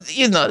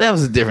that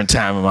was a different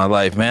time in my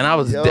life, man. I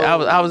was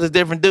a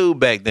different dude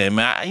back then,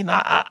 man.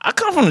 I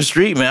come from the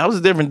street, man. I was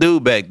a different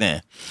dude back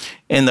then.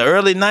 In the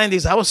early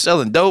 90s, I was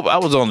selling dope. I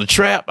was on the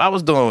trap. I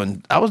was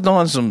doing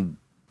some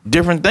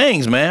different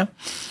things, man.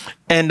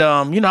 And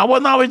I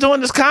wasn't always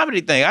doing this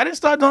comedy thing. I didn't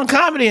start doing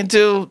comedy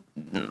until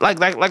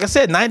like I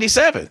said,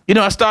 97.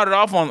 I started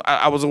off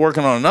I was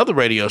working on another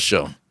radio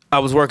show. I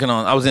was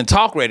in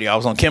talk radio. I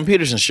was on Kim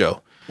Peterson's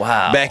show.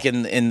 Wow. Back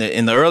in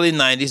the early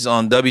 90s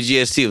on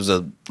WGST. It was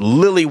a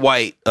Lily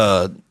White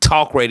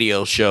talk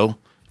radio show.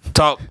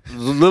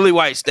 Lily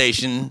White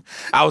station.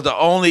 I was the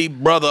only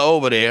brother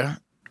over there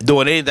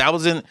doing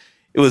anything.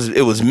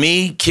 It was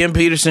me, Kim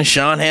Peterson,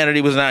 Sean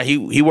Hannity was not.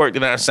 He worked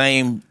in our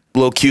same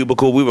little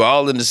cubicle. We were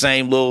all in the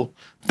same little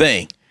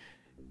thing.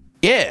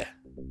 Yeah.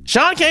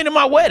 Sean came to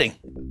my wedding.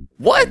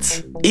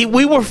 What?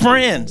 We were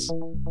friends.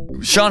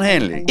 Sean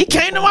Hannity. He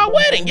came to my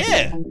wedding,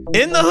 yeah.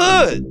 In the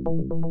hood.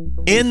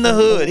 In the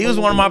hood. He was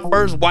one of my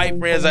first white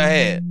friends I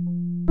had.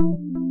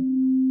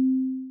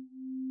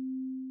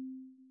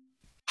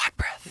 Hot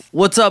breath.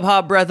 What's up,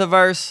 Hot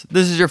Breathiverse?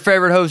 This is your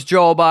favorite host,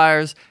 Joel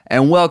Byers,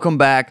 and welcome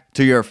back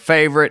to your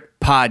favorite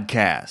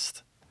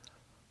podcast,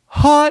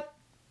 Hot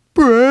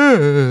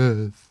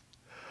Breath.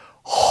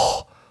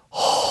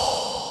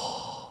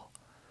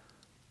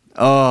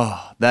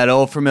 Oh, that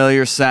old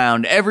familiar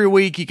sound. Every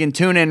week you can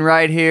tune in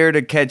right here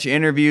to catch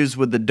interviews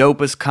with the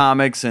dopest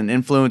comics and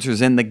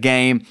influencers in the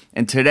game,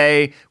 and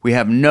today we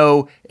have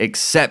no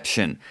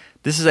exception.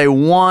 This is a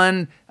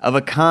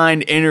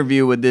one-of-a-kind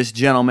interview with this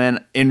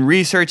gentleman. In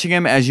researching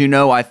him, as you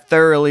know, I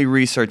thoroughly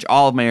research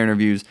all of my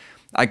interviews.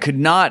 I could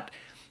not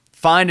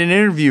find an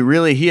interview,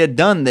 really, he had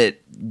done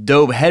that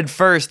dove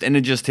headfirst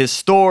into just his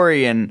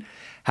story and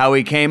how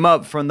he came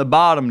up from the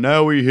bottom.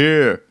 Now we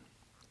here.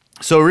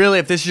 So really,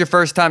 if this is your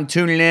first time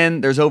tuning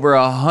in, there's over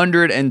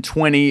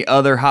 120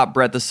 other Hot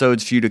Breath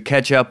episodes for you to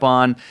catch up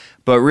on.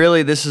 But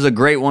really, this is a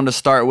great one to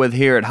start with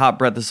here at Hot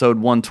Breath episode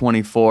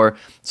 124.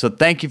 So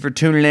thank you for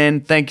tuning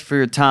in. Thank you for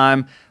your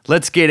time.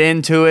 Let's get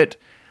into it,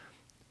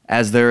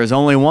 as there is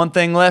only one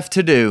thing left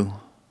to do,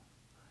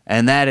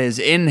 and that is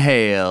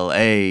inhale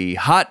a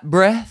hot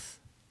breath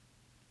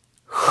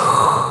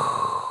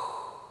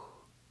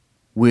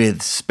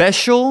with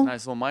special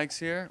nice little mics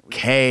here.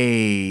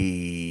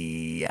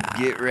 K.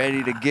 Get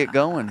ready to get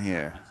going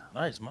here.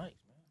 Nice mic.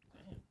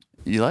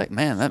 You like,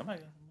 man, that.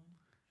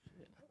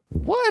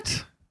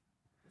 What?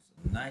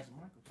 Nice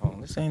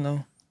microphone. This ain't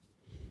no.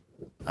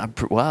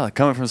 Wow,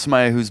 coming from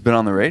somebody who's been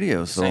on the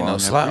radio so ain't long, no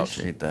slouch. I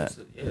appreciate that.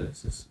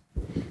 This is.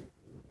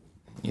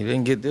 You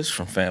didn't get this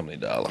from Family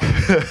Dollar.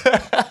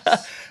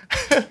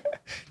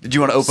 Did you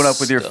want to open up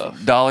with your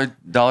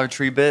Dollar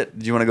Tree bit?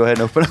 Did you want to go ahead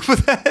and open up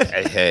with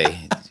that?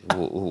 Hey,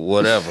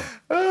 whatever.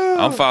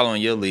 I'm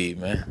following your lead,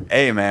 man.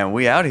 Hey, man,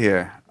 we out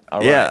here.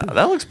 All yeah, right.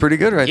 that looks pretty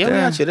good right Yeah, there.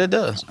 we out here. That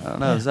does. I don't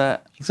know, is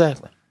that?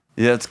 Exactly.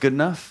 Yeah, it's good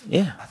enough?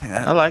 Yeah,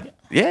 I like it.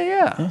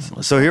 Yeah.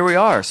 So here we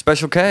are,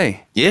 Special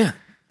K. Yeah,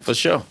 for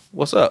sure.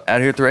 What's up? Out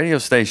here at the radio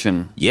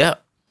station. Yeah.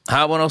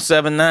 Hot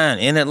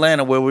 107.9 in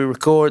Atlanta, where we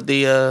record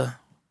the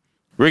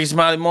Ricky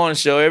Smiley Morning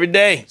Show every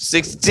day,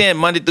 6 to 10,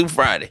 Monday through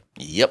Friday.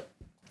 Yep.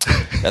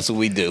 That's what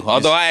we do.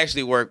 Although I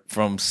actually work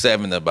from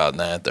 7 to about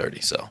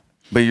 9:30, so.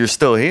 But you're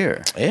still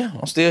here. Yeah,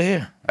 I'm still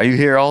here. Are you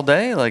here all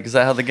day? Like, is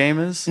that how the game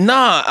is?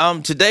 Nah,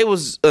 today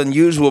was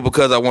unusual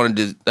because I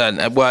wanted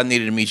to, I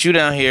needed to meet you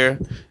down here.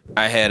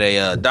 I had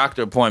a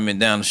doctor appointment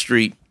down the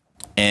street,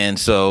 and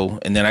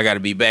then I got to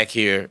be back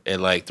here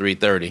at like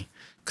 3:30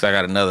 because I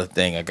got another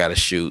thing I got to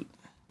shoot.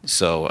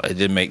 So it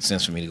didn't make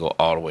sense for me to go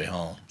all the way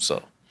home.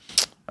 So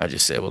I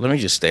just said, well, let me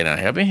just stay down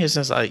here. I've been here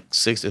since like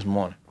 6 this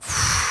morning.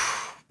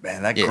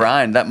 Man, that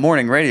grind, that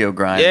morning radio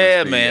grind.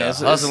 Yeah, man,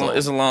 it's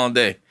a long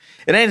day.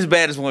 It ain't as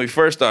bad as when we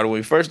first started. When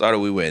we first started,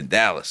 we were in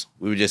Dallas.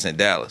 We were just in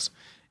Dallas.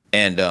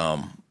 And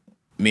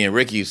me and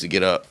Ricky used to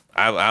get up.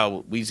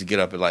 We used to get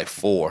up at like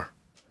 4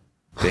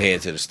 to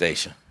head to the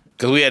station.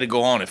 Because we had to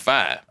go on at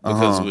 5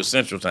 because it was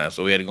Central Time.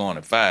 So we had to go on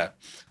at 5.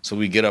 So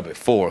we get up at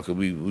 4 because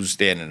we was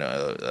staying in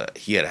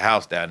he had a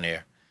house down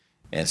there.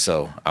 And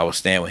so I was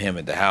staying with him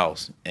at the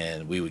house,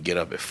 and we would get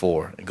up at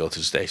 4 and go to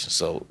the station.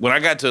 So when I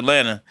got to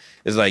Atlanta,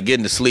 it's like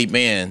getting to sleep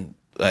in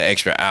an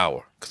extra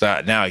hour.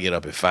 Because now I get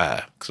up at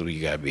 5 because we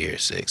got to be here at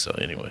 6. So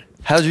anyway.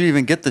 How'd you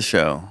even get the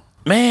show?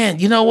 Man,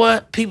 you know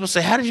what? People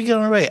say, how did you get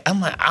on the radio?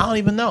 I'm like, I don't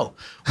even know.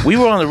 We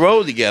were on the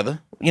road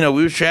together. We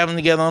were traveling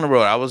together on the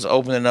road. I was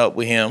opening up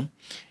with him.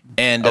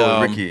 And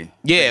with Ricky.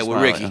 Yeah, with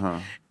Ricky.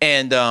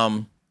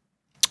 And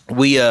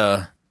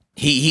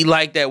he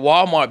liked that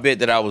Walmart bit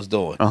that I was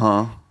doing.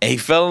 And he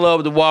fell in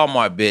love with the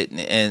Walmart bit,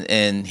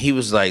 and he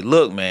was like,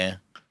 look, man,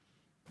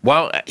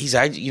 he's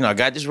like, I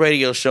got this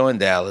radio show in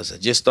Dallas. I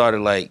just started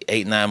like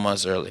 8-9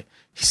 months early.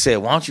 He said,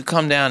 why don't you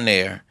come down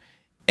there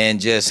and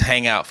just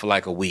hang out for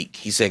like a week?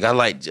 He said,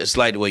 I just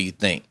like the way you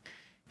think.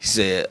 He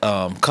said,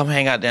 come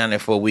hang out down there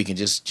for a week and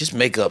just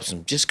make up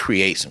just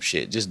create some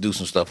shit. Just do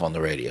some stuff on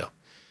the radio.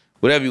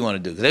 Whatever you want to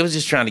do. Because they was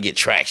just trying to get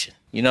traction.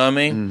 You know what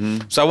I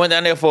mean? So I went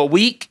down there for a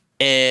week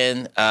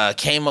and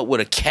came up with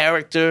a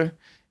character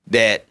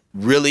that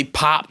really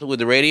popped with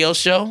the radio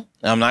show.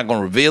 I'm not going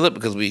to reveal it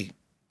because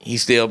he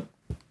still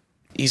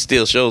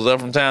shows up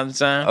from time to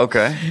time.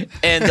 Okay.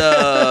 And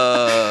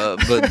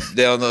but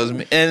they don't know it's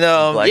me. And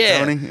Black yeah.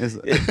 Tony?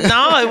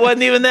 No, it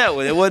wasn't even that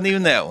one. It wasn't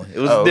even that one. It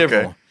was a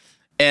different one.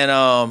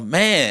 And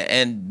man,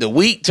 and the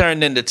week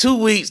turned into 2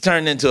 weeks,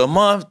 turned into a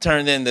month,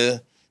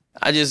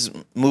 I just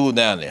moved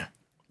down there.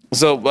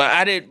 So, but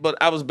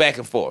I was back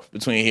and forth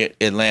between here,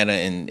 Atlanta,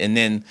 and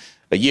then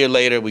a year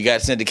later we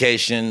got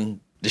syndication.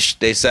 They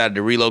decided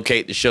to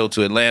relocate the show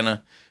to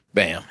Atlanta.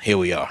 Bam, here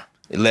we are.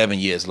 11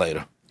 years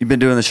later. You've been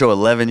doing the show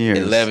 11 years.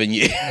 11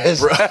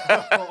 years.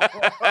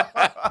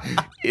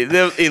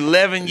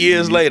 11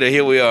 years later,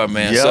 here we are,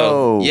 man. Yo.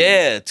 So,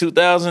 yeah,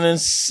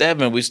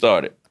 2007 we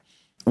started.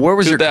 Where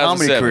was your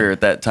comedy career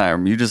at that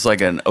time? You just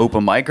like an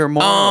open micer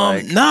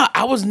more? No,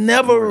 I was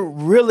never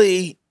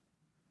really.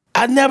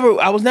 I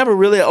was never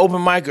really an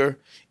open micer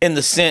in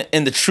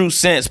the true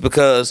sense,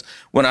 because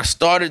when I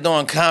started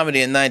doing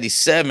comedy in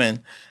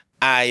 '97,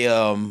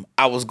 I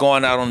was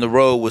going out on the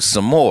road with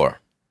some more.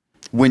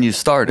 When you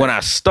started? When I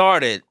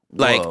started,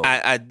 like Whoa.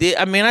 I did.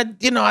 I mean, I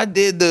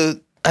did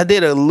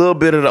a little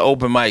bit of the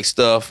open mic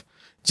stuff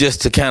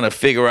just to kind of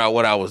figure out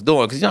what I was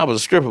doing, because I was a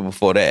stripper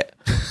before that.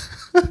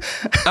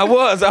 I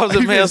was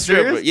a male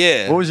stripper.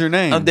 Yeah. What was your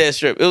name? I'm dead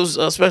stripper. It was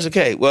Special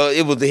K. Well,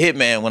 it was the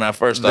Hitman when I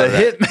first started. The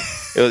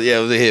Hitman. It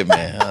was a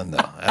Hitman. I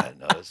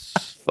know.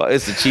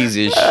 It's the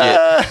cheesiest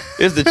shit.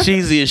 It's the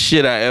cheesiest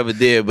shit I ever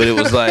did. But it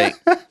was like,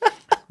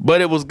 but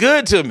it was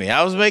good to me.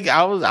 I was all right.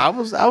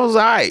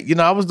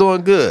 I was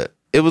doing good.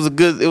 It was a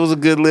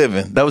good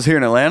living. That was here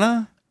in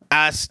Atlanta?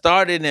 I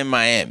started in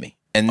Miami,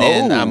 and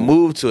then I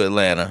moved to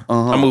Atlanta.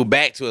 I moved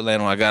back to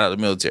Atlanta when I got out of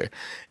the military.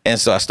 And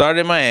so I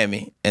started in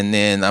Miami, and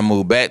then I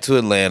moved back to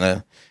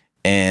Atlanta,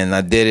 and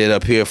I did it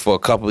up here for a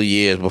couple of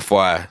years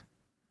before I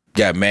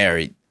got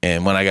married.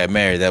 And when I got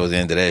married, that was the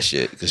end of that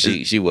shit, because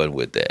she wasn't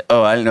with that.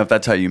 Oh, I didn't know if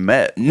that's how you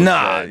met.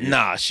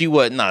 Nah, she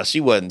wasn't. Nah, she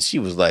wasn't. She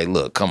was like,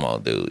 "Look, come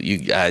on,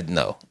 dude. I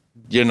know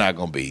you're not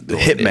gonna be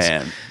doing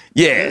Hitman." This.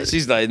 Yeah,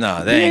 she's like,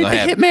 "Nah, that ain't gonna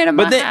happen." Hitman in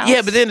my house.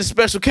 Yeah, but then the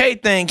Special K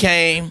thing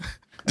came.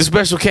 The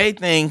Special K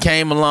thing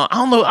came along. I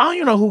don't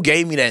even know who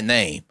gave me that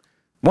name.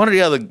 One of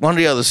the other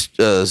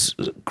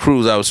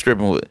crews I was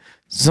stripping with,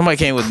 somebody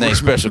came with the name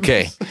Special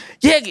K.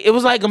 Yeah, it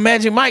was like a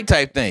Magic Mike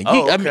type thing.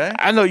 Okay.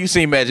 I know you've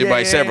seen Magic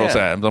Mike several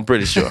times. I'm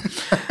pretty sure.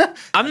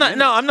 I'm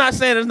not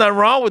saying there's nothing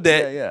wrong with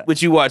that. Yeah.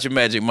 With you watching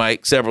Magic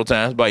Mike several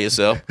times by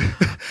yourself.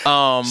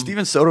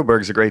 Steven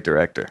Soderbergh's a great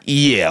director.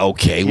 Yeah,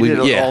 okay. He did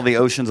all the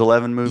Ocean's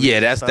 11 movies. Yeah,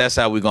 that's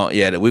how we're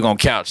gonna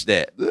couch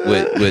that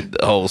with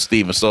the whole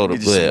Steven Soderbergh.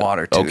 Get you some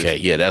water, too. Okay,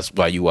 yeah, that's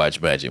why you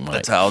watch Magic Mike.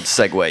 That's how it's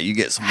segue. You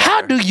get some water.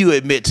 How do you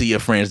admit to your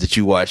friends that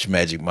you watch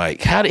Magic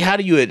Mike? How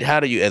do you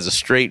as a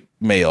straight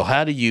male,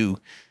 how do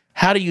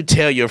you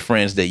tell your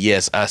friends that,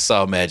 yes, I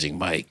saw Magic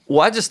Mike? Well,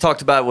 I just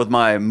talked about it with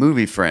my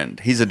movie friend.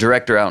 He's a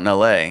director out in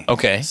LA.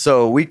 Okay.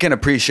 So we can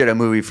appreciate a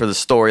movie for the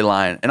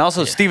storyline. And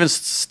also Steven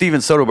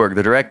Soderbergh,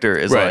 the director,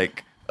 is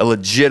like a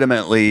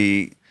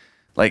legitimately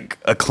like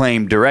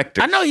acclaimed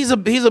director. I know he's a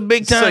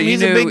big time. So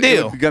he's a big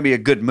deal. It's gonna be a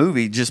good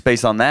movie just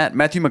based on that.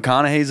 Matthew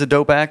McConaughey's a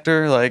dope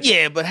actor. Like,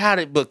 yeah,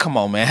 but come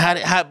on, man.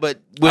 I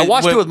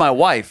watched it with my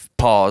wife.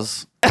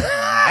 Pause.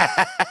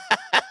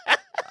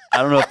 I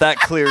don't know if that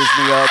clears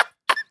me up.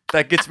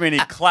 That gets me any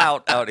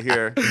clout out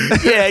here.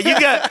 Yeah, you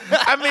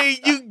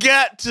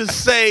got to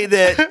say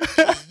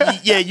that.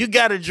 Yeah, you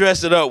got to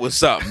dress it up with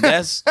something.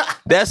 That's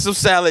some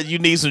salad you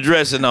need some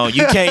dressing on.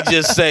 You can't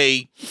just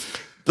say,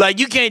 like,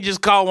 you can't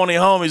just call one of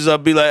your homies up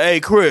and be like, "Hey,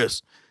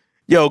 Chris,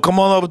 yo, come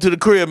on over to the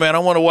crib, man. I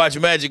want to watch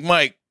Magic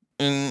Mike."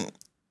 And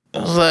I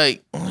was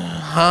like,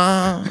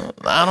 huh?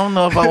 I don't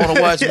know if I want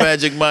to watch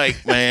Magic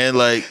Mike, man.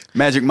 Like,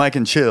 Magic Mike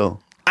and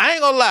chill. I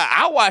ain't gonna lie.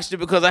 I watched it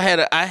because I had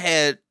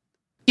a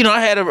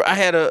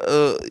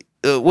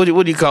what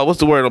do you call? What's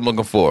the word I'm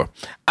looking for?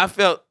 I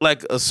felt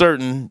like a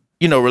certain,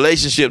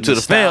 relationship to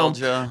Nostalgia.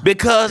 the film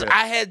because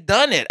I had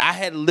done it. I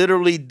had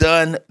literally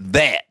done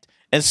that.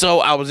 And so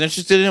I was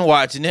interested in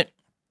watching it,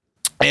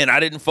 and I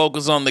didn't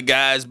focus on the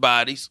guys'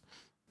 bodies,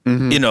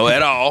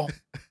 at all.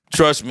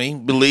 Trust me,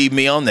 believe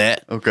me on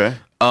that. Okay.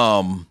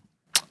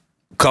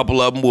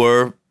 Couple of them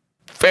were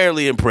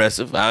fairly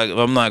impressive.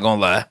 I'm not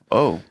gonna lie.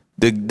 Oh.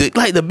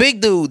 The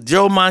big dude,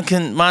 Joe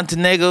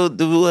Montenegro,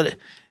 man,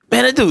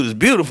 that dude is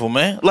beautiful,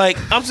 man. Like,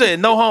 I'm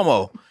saying, no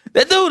homo.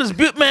 That dude is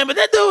beautiful, man. But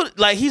that dude,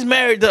 like, he's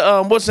married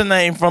to what's her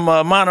name from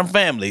Modern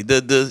Family,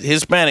 the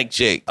Hispanic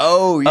chick.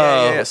 Oh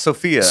yeah,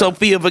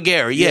 Sofia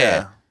Vergara.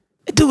 Yeah.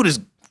 That dude is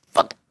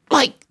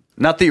like.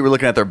 Not that you were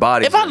looking at their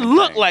bodies. If I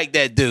look like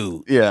that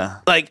dude,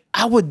 yeah, like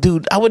I would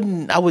do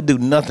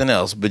nothing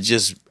else but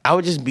I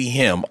would just be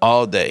him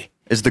all day.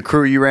 Is the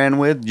crew you ran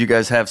with? Did you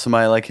guys have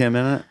somebody like him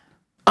in it?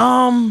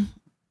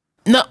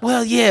 No,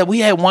 well, yeah, we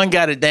had one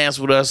guy that danced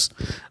with us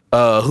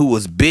who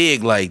was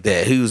big like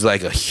that. He was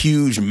like a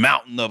huge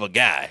mountain of a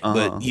guy,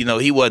 but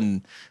he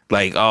wasn't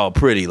like all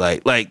pretty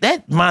like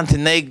that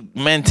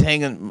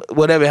Montenegro,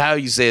 whatever, how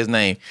you say his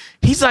name.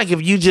 He's like,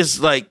 if you just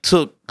like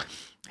took,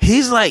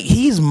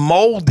 he's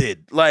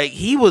molded, like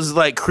he was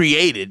like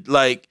created,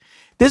 like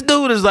This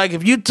dude is like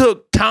if you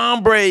took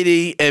Tom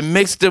Brady and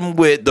mixed him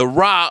with The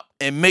Rock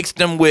and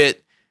mixed him with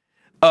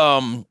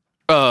what's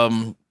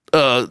the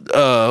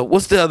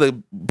other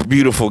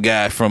beautiful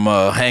guy from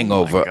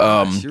Hangover?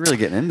 You're really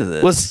getting into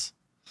this.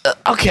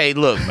 Okay,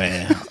 look,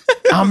 man.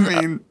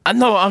 I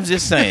know. I'm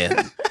just saying.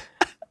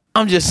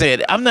 I'm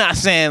not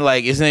saying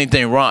like is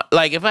anything wrong.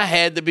 Like if I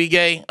had to be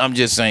gay, I'm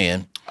just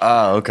saying.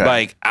 Oh, okay.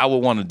 Like I would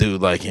want to do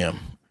like him.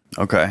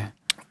 Okay.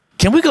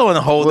 Can we go in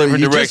a whole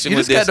different direction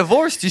with this? You just got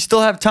divorced. You still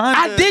have time.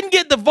 I didn't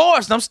get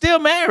divorced. I'm still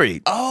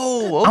married.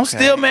 Oh, okay. I'm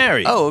still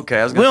married. Oh,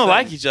 okay. We don't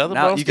like each other.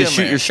 Now bro. you can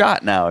shoot your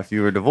shot now. If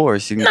you were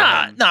divorced, you can.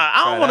 Nah.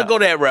 I don't want to go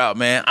that route,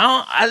 man.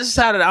 I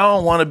decided I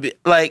don't want to be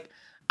like.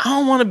 I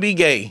don't want to be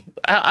gay.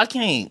 I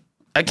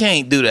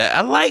can't do that.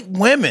 I like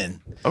women.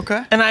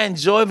 Okay. And I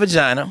enjoy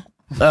vagina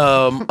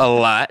a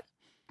lot.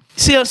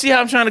 See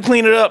how I'm trying to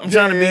clean it up? I'm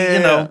trying to be,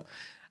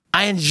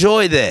 I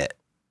enjoy that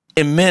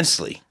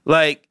immensely.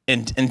 Like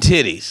and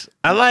titties.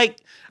 I like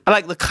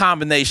the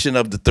combination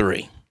of the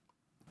three.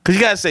 Cause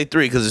you gotta say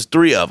three because it's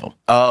three of them.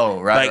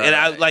 Oh, right. Like and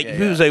I like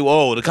people say,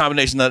 "Whoa, the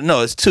combination of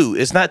no, it's two.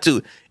 It's not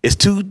two. It's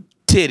two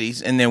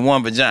titties and then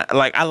one vagina."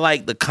 Like I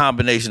like the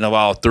combination of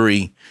all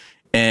three.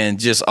 And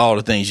just all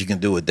the things you can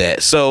do with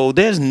that. So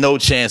there's no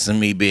chance of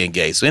me being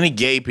gay. So any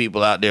gay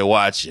people out there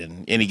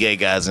watching, any gay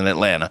guys in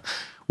Atlanta,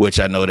 which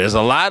I know there's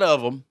a lot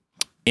of them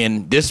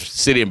in this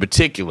city in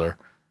particular,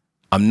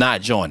 I'm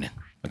not joining.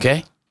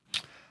 Okay?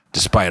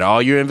 Despite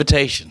all your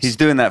invitations. He's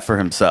doing that for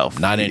himself.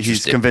 Not interested.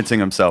 He's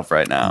convincing himself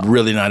right now.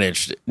 Really not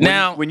interested.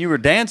 When you were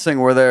dancing,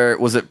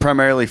 was it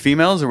primarily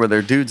females or were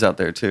there dudes out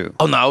there too?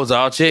 Oh no, it was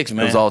all chicks,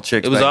 man. It was all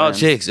chicks. It was all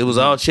chicks. It was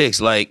all chicks.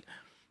 Like,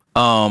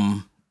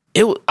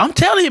 I'm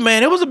telling you,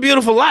 man, it was a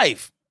beautiful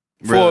life.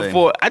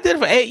 Really? I did it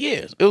for 8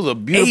 years. It was a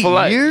beautiful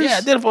life. Years? Yeah,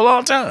 I did it for a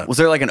long time. Was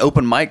there like an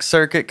open mic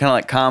circuit, kind of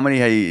like comedy?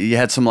 How you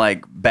had some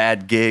like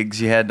bad gigs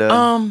you had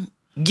to?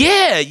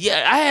 Yeah.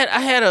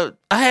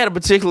 I had a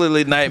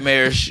particularly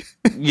nightmarish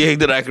gig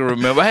that I can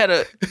remember.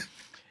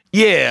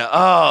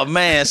 Oh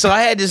man. So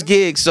I had this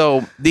gig.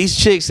 So these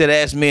chicks had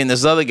asked me and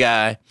this other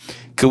guy,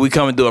 could we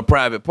come and do a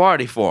private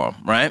party for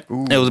them? Right?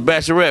 Ooh. It was a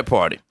bachelorette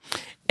party,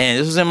 and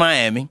this was in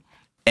Miami.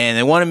 And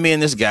they wanted me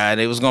and this guy.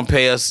 They was gonna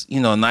pay us,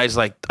 nights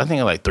like I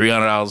think like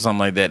 $300 or something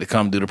like that to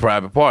come do the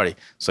private party.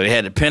 So they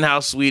had the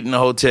penthouse suite in the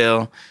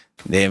hotel.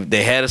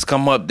 They had us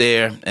come up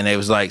there, and they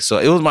was like, so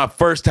it was my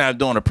first time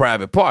doing a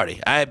private party.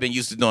 I had been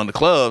used to doing the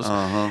clubs,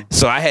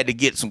 so I had to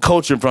get some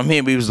coaching from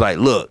him. He was like,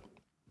 look.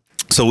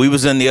 So we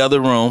was in the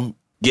other room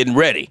getting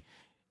ready,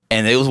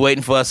 and they was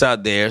waiting for us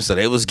out there. So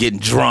they was getting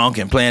drunk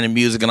and playing the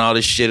music and all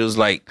this shit. It was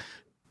like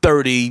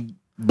 30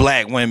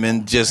 black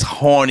women just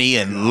horny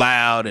and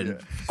loud and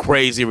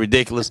crazy,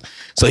 ridiculous.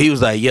 So he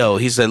was like, yo,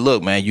 he said,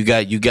 look, man, you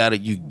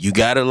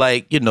gotta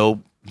like, get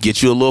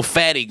you a little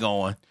fatty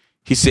going.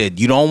 He said,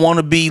 you don't want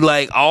to be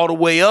like all the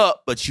way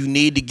up, but you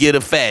need to get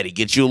a fatty,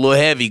 get you a little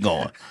heavy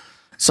going.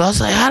 So I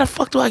was like, how the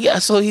fuck do I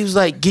get? So he was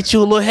like, get you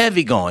a little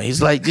heavy going.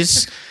 He's like,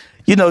 just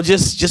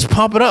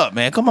pump it up,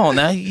 man. Come on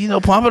now,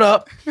 pump it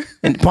up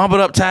and pump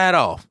it up, tie it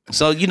off.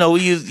 So,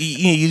 we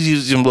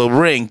use them little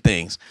ring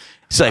things.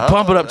 It's like,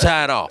 pump it up,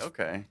 tie it off.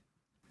 Okay.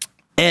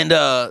 And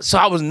so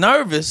I was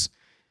nervous.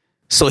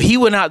 So he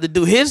went out to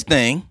do his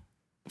thing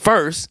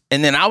first,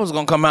 and then I was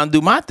going to come out and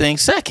do my thing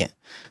second.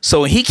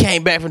 So when he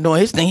came back from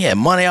doing his thing, he had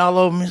money all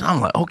over me.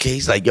 I'm like, okay.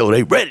 He's like, yo,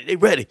 they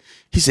ready.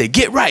 He said,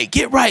 get right,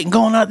 and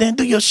going out there and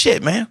do your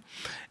shit, man.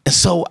 And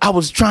so I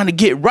was trying to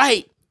get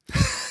right,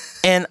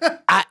 and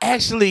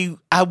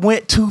I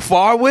went too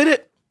far with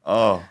it.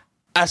 Oh.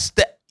 I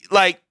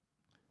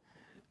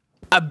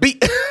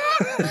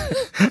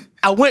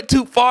went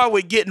too far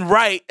with getting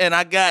right, and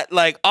I got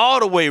like all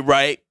the way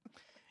right.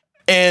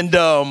 And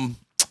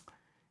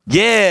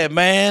yeah,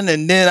 man.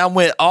 And then I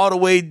went all the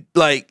way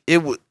like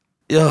it was.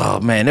 Oh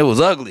man, it was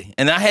ugly.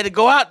 And I had to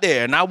go out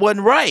there, and I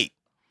wasn't right.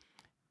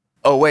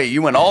 Oh wait,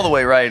 you went all the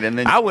way right, and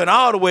then I went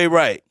all the way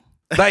right.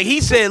 Like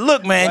he said,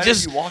 look, man,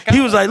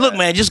 he was like, look,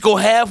 man, just go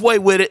halfway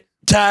with it,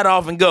 tie it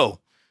off, and go.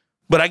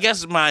 But I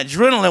guess my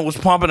adrenaline was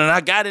pumping, and I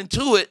got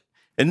into it.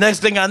 And next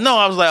thing I know,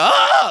 I was like,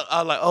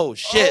 oh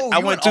shit, I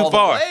went too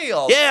far.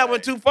 I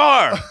went too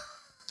far.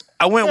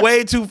 I went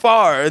way too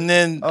far, and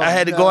then I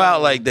had to go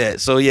out like that.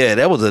 So yeah,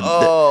 that was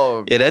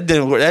that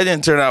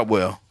didn't turn out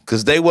well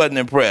because they wasn't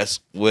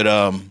impressed with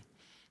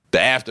the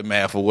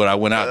aftermath of what I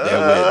went out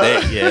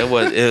there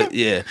with.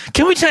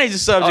 Can we change the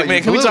subject,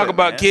 man? Can we talk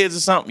about kids or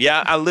something?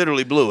 Yeah, I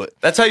literally blew it.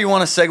 That's how you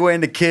want to segue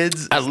into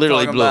kids? I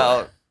literally blew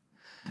it.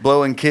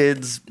 Blowing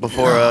kids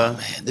before man,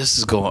 this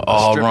is going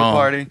all wrong.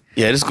 Party.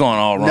 Yeah, this is going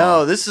all wrong.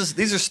 No, these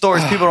are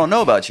stories people don't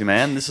know about you,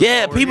 man.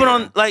 People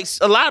don't like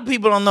a lot of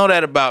people don't know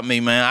that about me,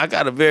 man. I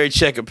got a very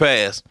checkered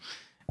past.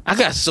 I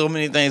got so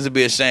many things to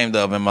be ashamed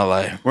of in my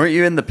life. Weren't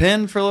you in the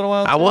pen for a little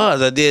while? I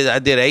was. I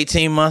did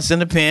 18 months in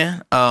the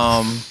pen.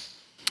 I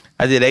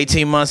did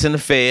 18 months in the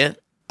Fed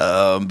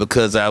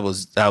because I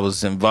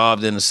was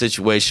involved in a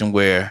situation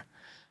where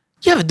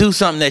You ever do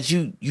something that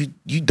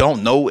you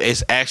don't know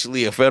is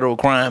actually a federal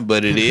crime,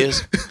 but it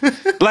is?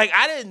 Like,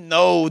 I didn't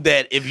know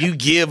that if you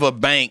give a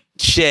bank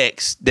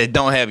checks that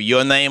don't have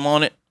your name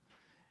on it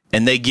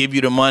and they give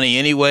you the money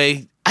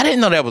anyway, I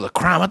didn't know that was a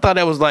crime. I thought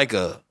that was like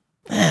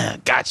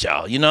got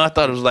y'all. You know, I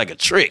thought it was like a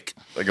trick.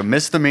 Like a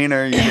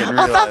misdemeanor? You didn't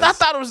realize. I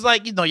thought it was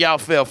like, y'all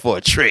fell for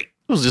a trick.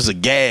 It was just a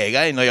gag.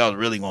 I didn't know y'all was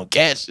really going to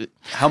catch it.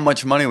 How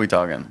much money are we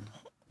talking?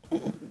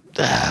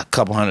 A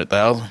couple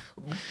 $100,000.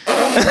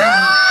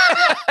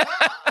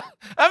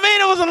 I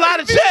mean, it was a lot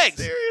of checks.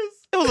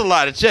 It was a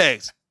lot of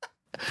checks.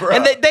 Bruh.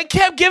 And they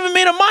kept giving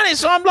me the money,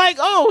 so I'm like,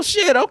 oh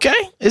shit,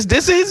 okay, is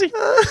this easy?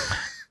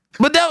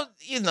 But that was,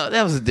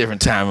 that was a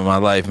different time in my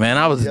life, man.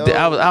 I was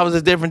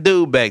a different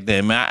dude back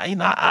then, man.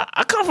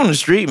 I come from the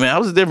street, man. I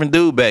was a different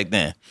dude back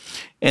then.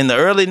 In the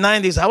early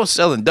 '90s, I was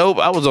selling dope.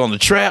 I was on the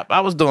trap.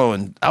 I was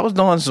doing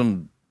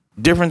some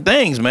different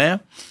things, man.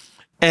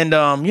 And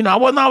I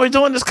wasn't always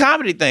doing this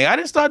comedy thing. I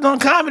didn't start doing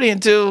comedy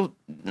until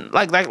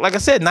like I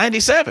said,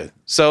 '97.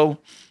 So,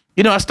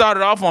 I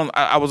started off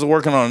I was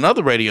working on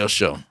another radio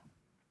show.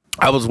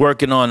 I was in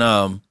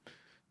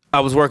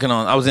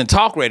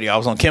talk radio. I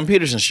was on Kim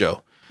Peterson's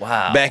show.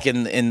 Wow. Back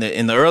in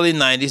the early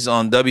 '90s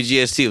on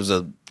WGST. It was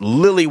a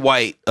lily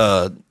white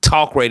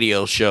talk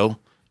radio show.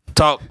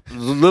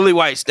 Lily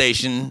white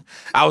station.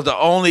 I was the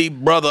only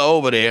brother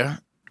over there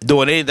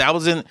doing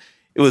anything.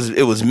 It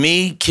was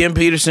me, Kim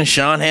Peterson,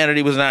 Sean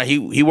Hannity was not.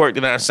 He worked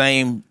in our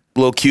same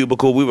little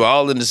cubicle. We were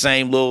all in the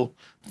same little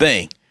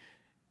thing.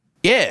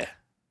 Yeah.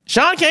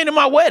 Sean came to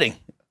my wedding.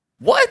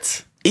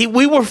 What?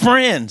 We were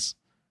friends.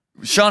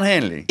 Sean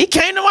Hannity. He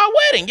came to my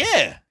wedding,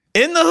 yeah.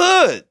 In the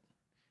hood.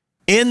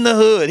 In the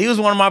hood. He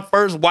was one of my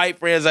first white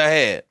friends I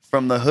had.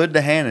 From the hood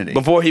to Hannity.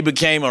 Before he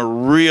became a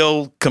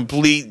real,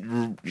 complete,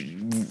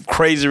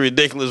 crazy,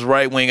 ridiculous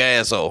right-wing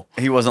asshole.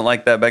 He wasn't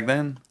like that back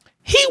then?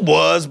 He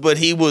was, but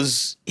he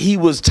was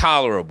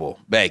tolerable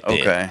back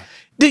then. Okay.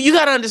 Dude, you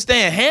gotta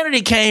understand,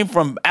 Hannity came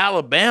from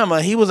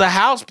Alabama. He was a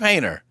house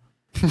painter.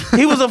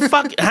 He was a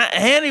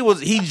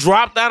he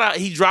dropped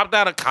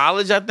out of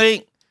college, I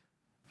think,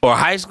 or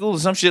high school or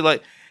some shit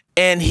like,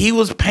 and he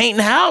was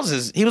painting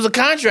houses. He was a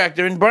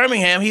contractor in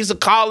Birmingham. He used to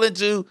call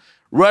into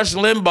Rush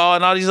Limbaugh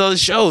and all these other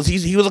shows.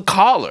 He was a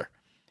caller.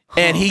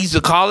 And he used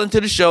to call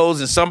into the shows,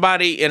 and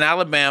somebody in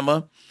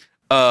Alabama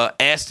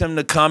asked him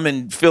to come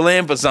and fill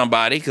in for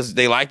somebody because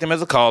they liked him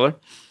as a caller.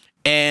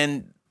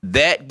 And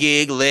that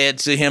gig led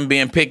to him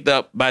being picked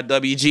up by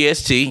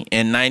WGST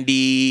in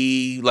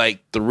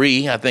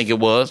 93, I think it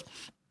was.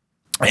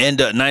 And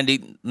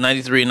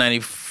 93,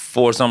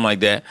 94, something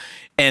like that.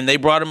 And they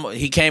brought him,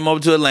 he came over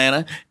to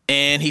Atlanta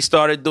and he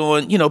started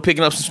doing,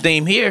 picking up some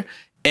steam here.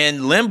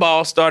 And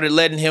Limbaugh started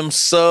letting him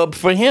sub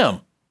for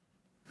him.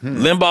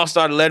 Limbaugh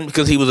started letting him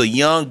because he was a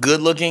young,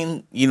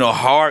 good-looking,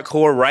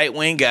 hardcore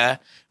right-wing guy.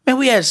 Man,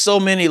 we had so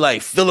many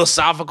like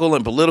philosophical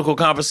and political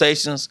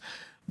conversations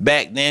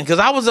back then. Because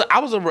I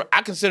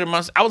consider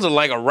myself, I was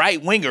like a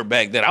right-winger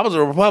back then. I was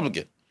a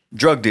Republican.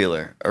 Drug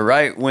dealer, a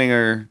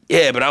right-winger.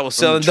 Yeah, but I was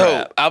selling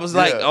dope. I was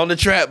like on the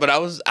trap, but I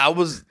was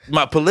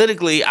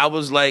politically, I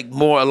was like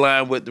more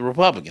aligned with the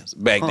Republicans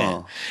back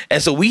then.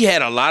 And so we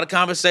had a lot of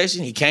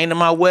conversation. He came to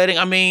my wedding.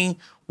 I mean,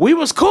 we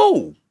was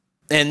cool.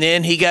 And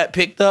then he got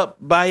picked up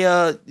by,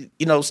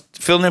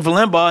 filling in for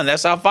Limbaugh, and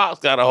that's how Fox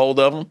got a hold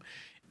of him.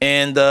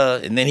 And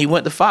then he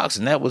went to Fox,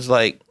 and that was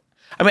like,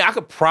 I mean, I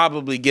could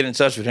probably get in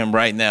touch with him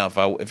right now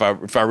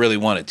if I really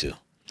wanted to.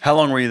 How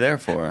long were you there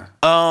for?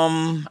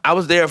 I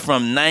was there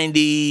from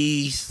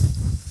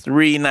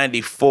 93,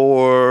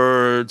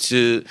 94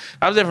 to,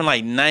 I was there from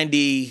like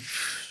 90,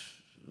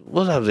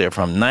 what was I there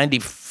from?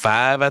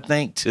 95, I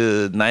think,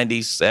 to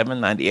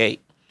 97,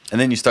 98. And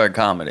then you started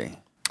comedy.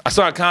 I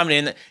started comedy,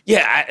 and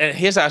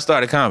here's how I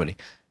started comedy.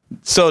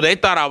 So they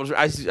thought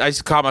I used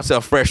to call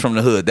myself Fresh from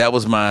the Hood. That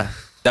was my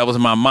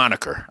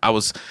moniker. I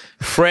was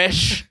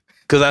fresh.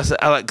 Because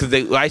I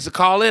used to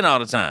call in all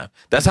the time.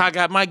 That's how I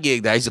got my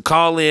gig. I used to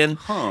call in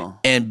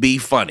and be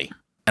funny.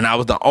 And I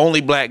was the only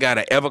black guy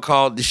that ever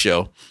called the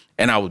show.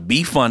 And I would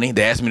be funny.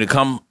 They asked me to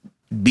come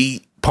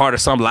be part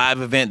of some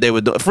live event they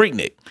would do.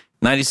 Freaknik,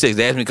 96.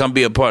 They asked me to come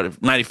be a part of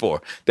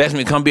 94. They asked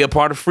me to come be a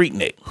part of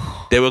Freaknik.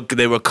 They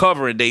were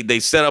covering. They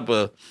set up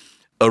a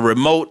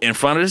remote in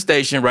front of the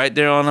station right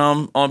there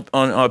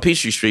on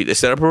Peachtree Street. They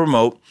set up a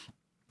remote,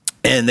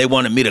 and they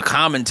wanted me to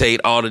commentate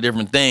all the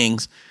different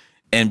things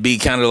and be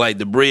kind of like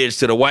the bridge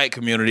to the white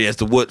community as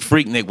to what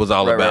Freaknik was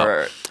all about.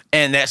 Right.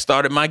 And that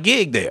started my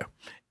gig there.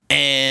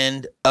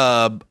 And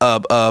I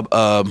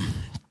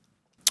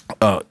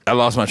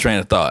lost my train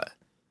of thought.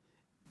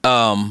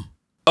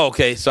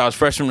 Okay, so I was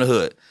Fresh from the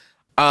Hood.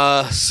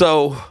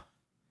 So,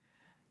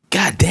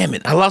 God damn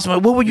it, I lost my.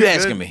 What were you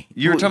asking me?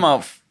 You were talking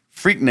about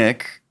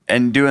Freaknik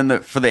and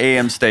doing for the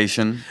AM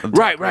station.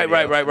 Right. How you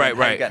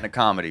got into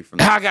comedy from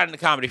that. How I got into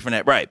comedy from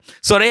that, right.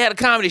 So they had a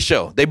comedy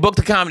show. They booked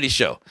a comedy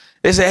show.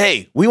 They said,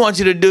 hey, we want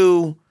you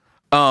to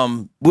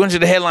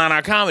headline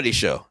our comedy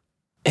show.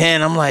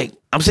 And I'm like,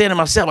 I'm saying to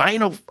myself, I ain't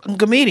no fucking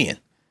comedian.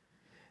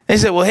 They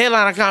said, well,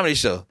 headline our comedy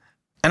show.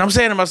 And I'm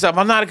saying to myself,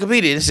 I'm not a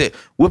comedian. They said,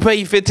 we'll pay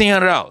you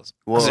 $1,500.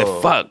 I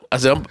said, fuck. I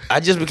said, I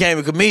just became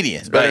a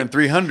comedian. It's better than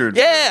 300.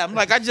 Yeah, I'm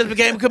like, I just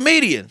became a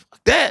comedian.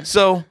 Fuck that.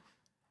 So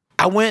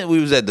I went, we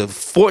was at the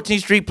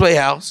 14th Street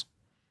Playhouse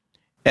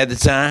at the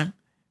time.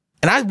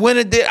 And I went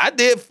and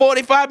did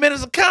 45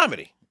 minutes of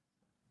comedy.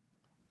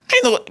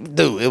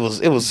 Dude, it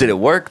was. Did it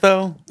work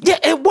though? Yeah,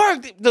 it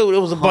worked. Dude, it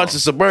was a bunch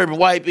of suburban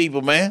white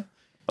people, man.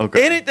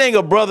 Okay. Anything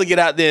a brother get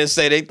out there and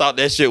say they thought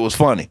that shit was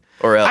funny.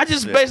 Or else, I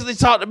just basically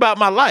talked about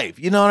my life.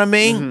 You know what I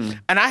mean?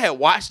 And I had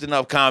watched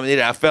enough comedy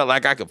that I felt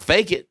like I could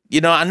fake it.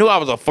 You know, I knew I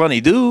was a funny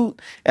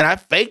dude, and I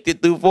faked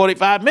it through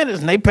 45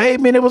 minutes, and they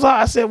paid me, and it was all.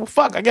 I said, well,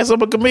 fuck, I guess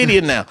I'm a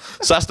comedian now.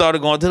 So I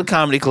started going to the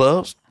comedy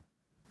clubs,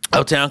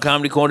 Uptown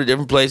Comedy Corner,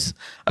 different places.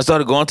 I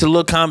started going to the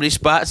little comedy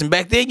spots, and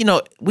back then, you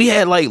know, we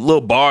had like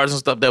little bars and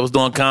stuff that was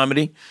doing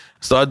comedy.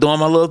 Started doing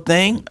my little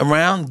thing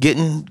around,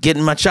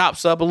 getting my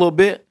chops up a little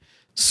bit.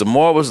 Some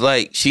more was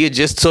like, she had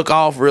just took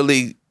off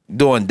really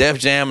doing Def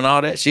Jam and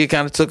all that. She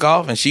kind of took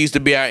off, and she used to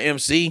be our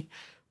MC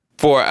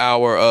for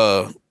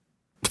our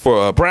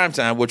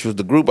Primetime, which was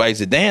the group I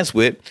used to dance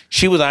with.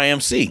 She was our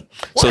MC.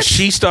 What? So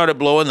she started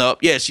blowing up.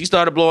 Yeah, she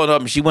started blowing up,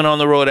 and she went on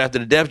the road after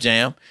the Def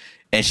Jam,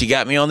 and she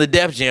got me on the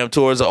Def Jam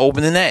tour as an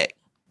opening act.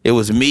 It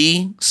was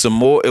me, some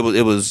more. It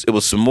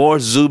was some more.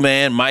 Zoo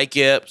Man, Mike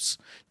Epps,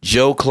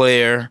 Joe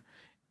Claire.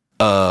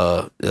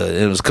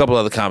 It was a couple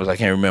other comics, I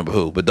can't remember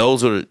who, but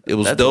those were. It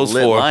was That's those a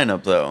lit four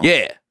lineup though.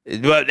 Yeah,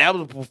 but that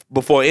was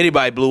before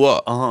anybody blew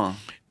up.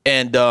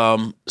 And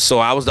so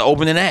I was the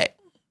opening act,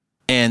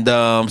 and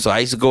so I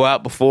used to go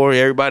out before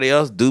everybody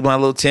else, do my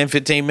little 10,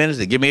 15 minutes.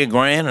 They give me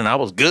 $1,000, and I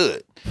was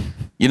good.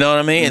 You know what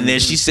I mean? And then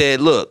she said,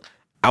 "Look,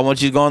 I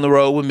want you to go on the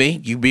road with me.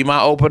 You be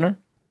my opener."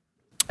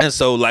 And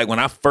so, like when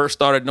I first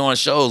started doing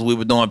shows, we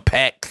were doing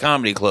packed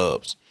comedy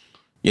clubs.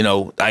 You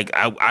know, like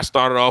I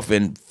started off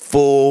in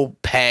full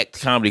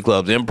packed comedy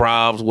clubs,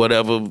 improvs,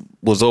 whatever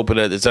was open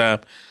at the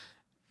time.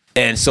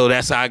 And so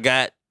that's how I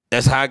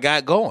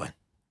got going.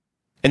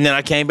 And then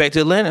I came back to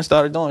Atlanta and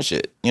started doing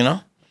shit, you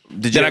know?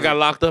 I got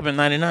locked up in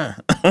 99.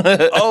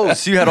 Oh,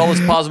 so you had all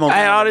this positive momentum.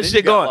 I had all this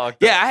shit going.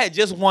 Yeah, I had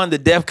just won the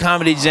Def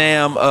Comedy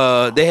Jam.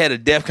 They had a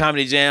Def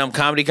Comedy Jam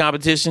comedy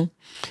competition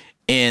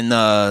in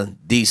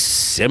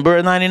December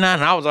of 99.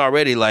 And I was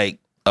already like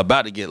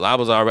about to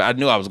I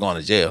knew I was going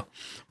to jail.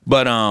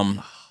 But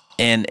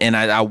and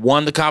I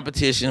won the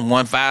competition,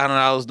 won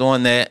 $500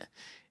 doing that,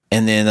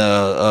 and then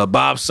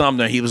Bob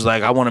Sumner, he was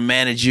like, "I want to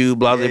manage you,"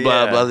 blah blah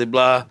blah blah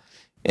blah,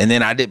 and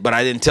then I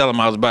didn't tell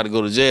him I was about to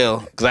go to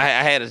jail because I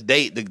had a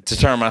date to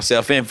turn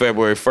myself in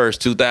February 1st,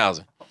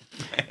 2000,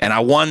 and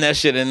I won that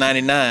shit in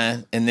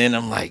 99, and then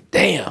I'm like,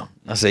 damn,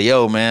 I said,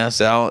 yo man, I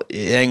said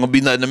it ain't gonna be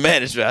nothing to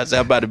manage. I said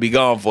I'm about to be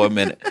gone for a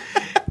minute,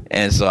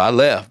 and so I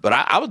left, but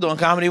I was doing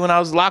comedy when I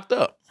was locked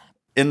up.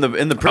 In the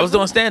prison? I was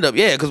doing stand up,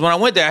 yeah. Because when I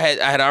went there,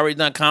 I had already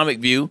done Comic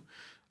View.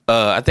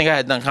 I think I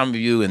had done Comic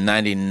View in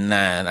 '99.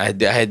 I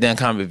had done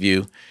Comic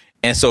View,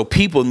 and so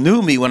people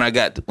knew me when I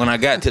got to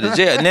the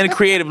jail. And then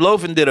Creative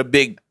Loafing did a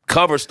big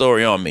cover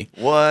story on me.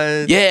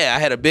 What? Yeah, I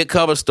had a big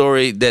cover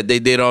story that they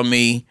did on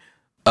me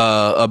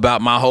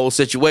about my whole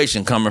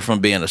situation, coming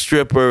from being a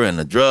stripper and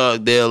a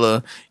drug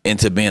dealer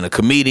into being a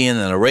comedian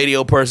and a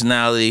radio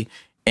personality.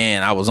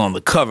 And I was on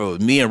the cover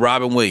with me and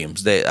Robin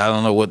Williams. I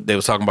don't know what they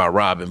was talking about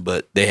Robin,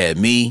 but they had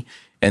me,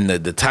 and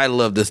the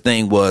title of this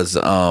thing was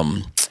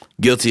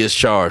 "Guilty as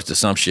Charged" or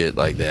some shit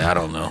like that. I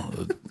don't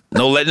know.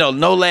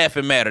 No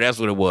laughing matter. That's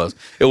what it was.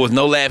 It was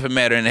No Laughing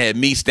Matter, and it had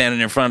me standing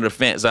in front of the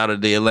fence out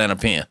of the Atlanta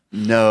pen.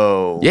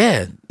 No.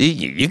 Yeah,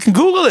 you can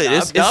Google it.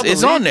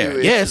 It's on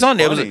there. Yeah, it's on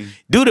there.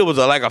 It was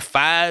like a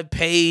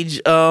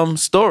 5-page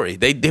story.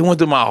 They went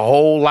through my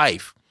whole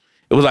life.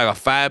 It was like a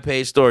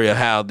 5-page story of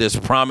how this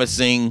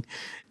promising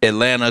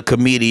Atlanta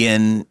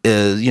comedian,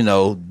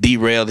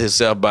 derailed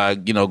himself by,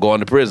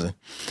 going to prison.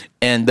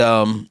 And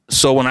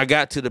so when I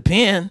got to the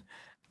pen,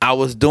 I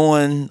was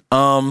doing.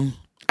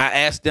 I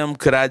asked them,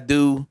 could I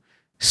do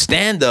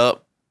stand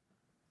up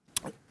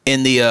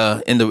in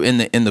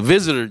the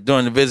visitor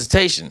during the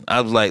visitation?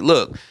 I was like,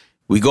 look,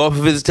 we go up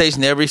for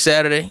visitation every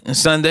Saturday and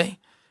Sunday.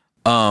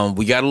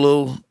 We got a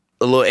little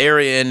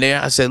area in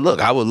there. I said, look,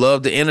 I would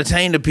love to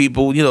entertain the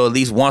people, at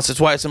least once or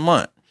twice a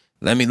month.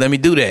 Let me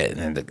do that.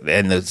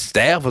 And the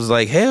staff was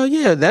like, hell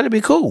yeah, that'd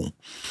be cool.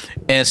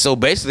 And so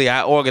basically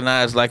I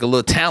organized like a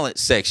little talent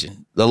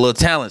session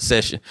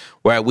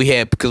where we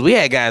had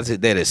guys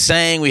that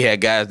sang, we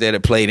had guys that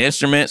had played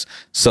instruments.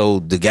 So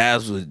the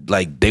guys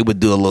they would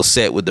do a little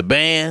set with the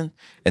band,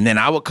 and then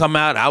I would come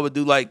out, I would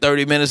do like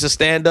 30 minutes of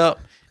stand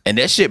up, and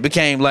that shit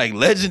became like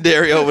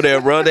legendary over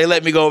there, bro. They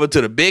let me go over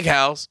to the big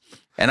house,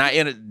 and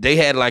they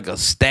had like a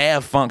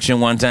staff function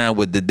one time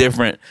with the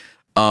different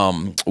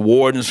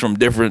wardens from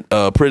different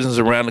prisons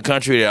around the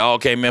country that all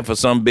came in for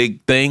some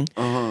big thing.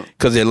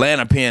 Because the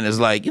Atlanta pen is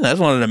like, that's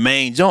one of the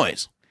main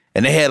joints.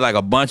 And they had like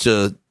a bunch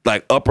of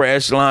like upper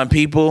echelon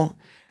people.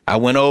 I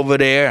went over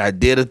there. I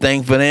did a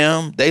thing for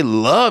them. They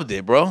loved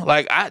it, bro.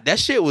 Like I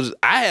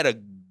had a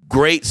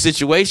great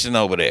situation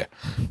over there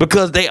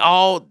because they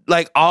all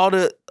like all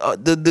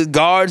the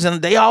guards,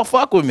 and they all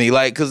fuck with me.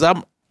 Like, cause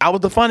I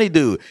was the funny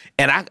dude.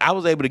 And I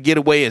was able to get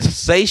away and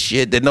say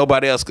shit that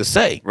nobody else could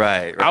say.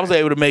 Right. I was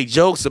able to make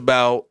jokes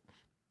about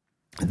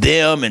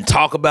them and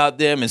talk about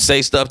them and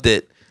say stuff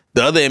that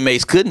the other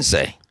inmates couldn't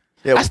say.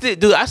 Yeah. I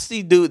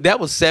see dude, that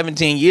was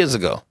 17 years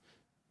ago.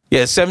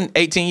 Yeah,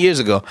 18 years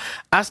ago.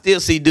 I still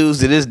see dudes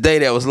to this day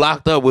that was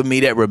locked up with me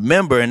that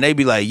remember, and they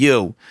be like,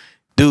 yo,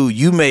 dude,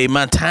 you made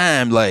my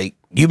time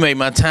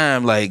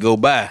go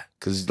by.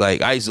 Cause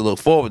like I used to look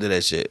forward to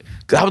that shit.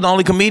 Cause I was the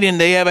only comedian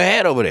they ever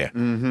had over there.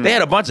 Mm-hmm. They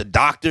had a bunch of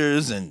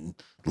doctors and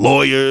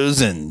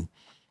lawyers and,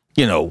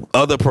 you know,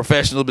 other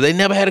professionals, but they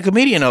never had a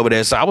comedian over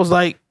there. So I was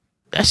like,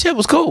 that shit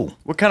was cool.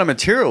 What kind of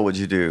material would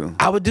you do?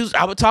 I would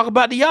talk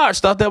about the yard,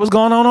 stuff that was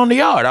going on the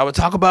yard. I would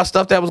talk about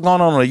stuff that was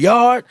going on the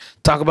yard,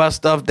 talk about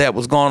stuff that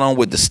was going on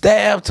with the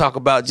staff, talk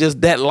about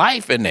just that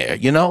life in there,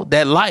 you know,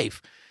 that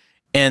life.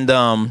 And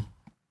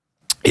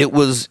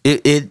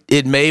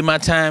it made my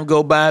time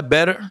go by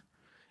better,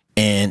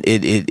 and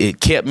it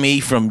kept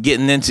me from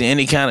getting into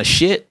any kind of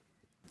shit,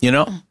 you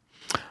know.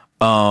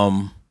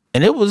 And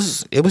it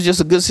was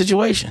just a good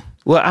situation.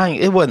 Well,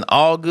 it wasn't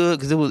all good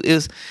because it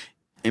was.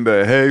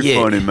 Anybody, hey,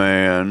 funny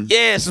man.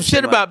 Yeah, some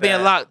shit about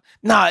being locked.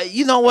 Nah,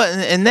 you know what?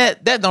 And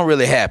that don't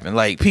really happen.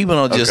 Like people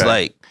don't just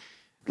like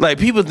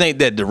people think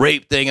that the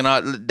rape thing and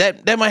all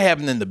that might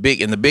happen in the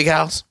big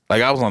house.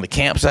 Like I was on the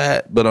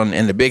campsite, but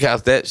in the big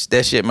house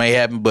that shit may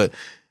happen. But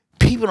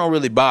people don't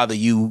really bother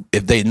you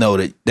if they know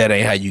that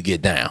ain't how you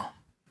get down.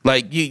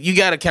 Like you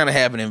got to kind of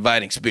have an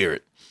inviting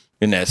spirit.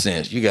 In that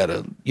sense, you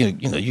gotta,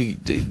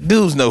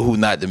 dudes know who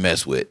not to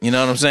mess with. You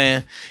know what I'm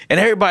saying? And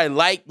everybody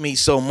liked me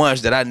so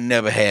much that I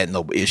never had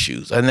no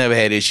issues. I never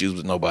had issues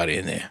with nobody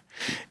in there.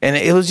 And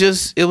it was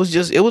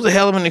a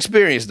hell of an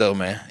experience, though,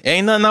 man.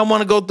 Ain't nothing I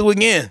want to go through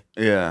again.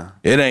 Yeah,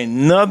 it ain't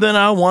nothing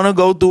I want to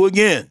go through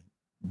again.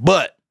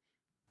 But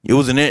it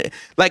was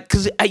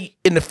because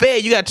in the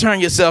Fed, you got to turn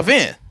yourself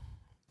in.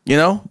 You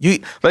know,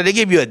 they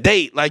give you a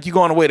date like you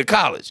going away to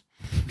college.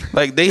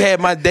 Like they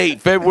had my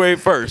date February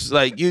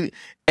 1st.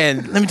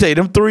 And let me tell you,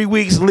 them 3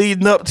 weeks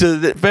leading up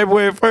to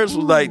February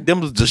 1st was them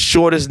was the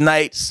shortest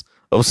nights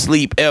of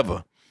sleep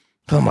ever.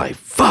 So I'm like,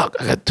 fuck,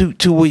 I got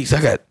 2 weeks.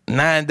 I got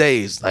 9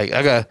 days.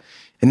 And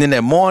then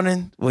that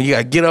morning when you got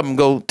to get up and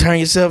go turn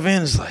yourself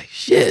in, it's like,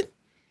 shit.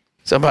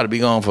 Somebody be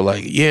gone for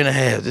like a year and a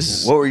half.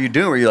 What were you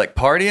doing? Were you like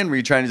partying? Were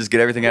you trying to just get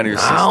everything out of your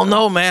system? I don't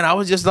know, man. I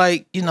was just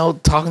like,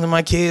 talking to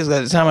my kids.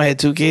 At the time I had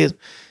 2 kids,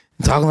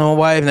 talking to my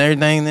wife and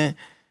everything then.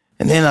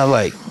 And then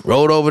I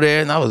rolled over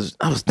there and I was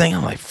thinking,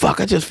 I'm like, fuck,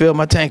 I just filled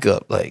my tank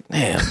up. Like,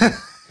 damn,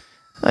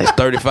 like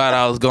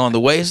 $35 going to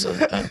waste.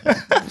 I'm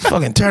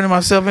fucking turning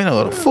myself into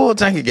a full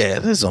tank of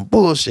gas. This is some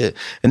bullshit.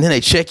 And then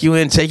they check you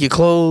in, take your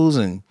clothes,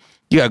 and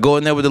you gotta go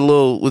in there with the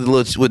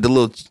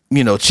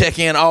little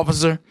check-in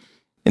officer.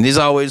 And there's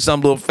always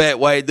some little fat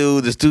white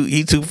dude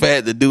he too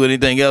fat to do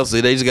anything else.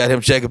 So they just got him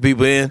checking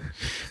people in.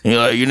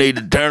 And you need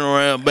to turn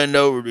around, bend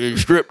over,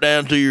 strip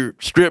down to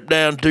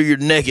your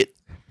naked.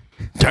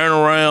 Turn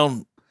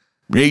around,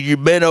 you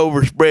bend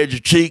over, spread your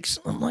cheeks.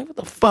 I'm like, what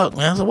the fuck,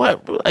 man? So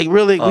what? Like,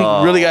 really? We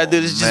really got to do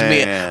this? It's just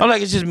me. I'm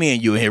like, it's just me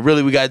and you in here.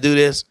 Really, we got to do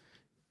this?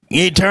 You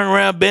need to turn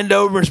around, bend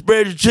over, and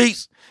spread your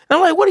cheeks. And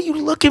I'm like, what are you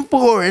looking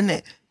for?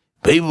 And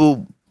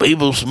people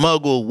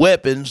smuggle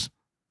weapons.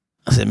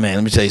 I said, man,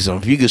 let me tell you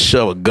something. If you could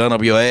shove a gun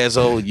up your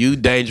asshole, you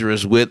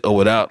dangerous with or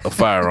without a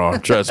firearm.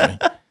 Trust me.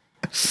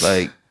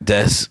 Like,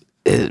 that's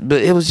it.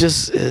 But it was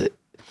just,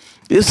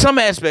 some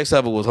aspects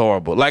of it was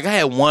horrible. Like, I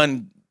had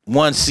one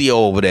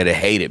CO over there that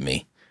hated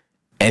me,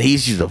 and he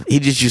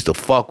just used to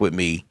fuck with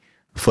me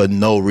for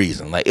no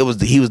reason. Like he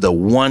was the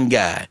one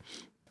guy,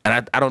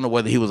 and I don't know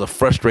whether he was a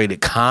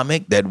frustrated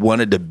comic that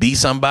wanted to be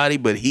somebody,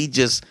 but he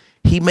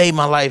made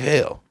my life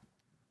hell.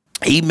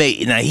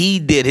 He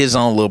did his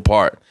own little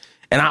part,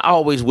 and I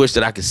always wish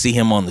that I could see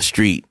him on the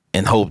street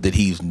and hope that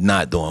he's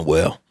not doing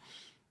well,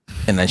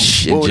 and then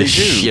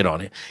shit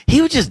on it.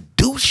 He would just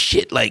do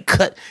shit like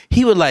cut.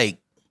 He would like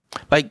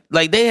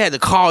they had to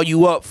call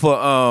you up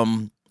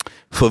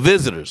for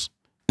visitors.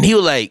 And he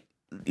was like,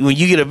 when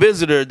you get a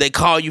visitor, they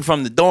call you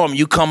from the dorm,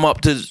 you come up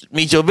to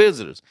meet your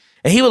visitors.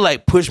 And he would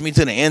like push me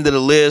to the end of the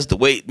list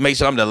to make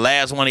sure I'm the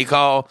last one he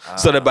called.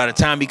 So that by the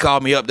time he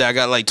called me up there, I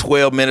got like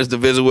 12 minutes to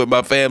visit with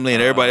my family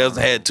and everybody else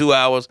had 2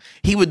 hours.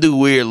 He would do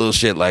weird little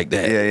shit like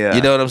that. Yeah.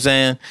 You know what I'm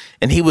saying?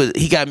 And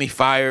he got me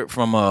fired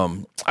from,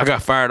 I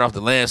got fired off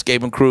the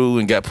landscaping crew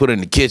and got put in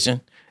the kitchen.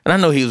 And I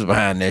know he was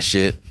behind that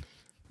shit.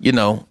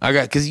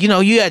 Because,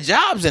 you got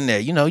jobs in there.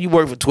 You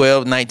work for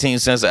 12, 19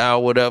 cents an hour,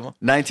 whatever.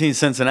 19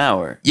 cents an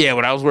hour? Yeah,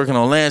 when I was working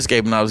on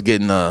landscaping, I was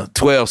getting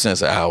 12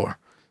 cents an hour.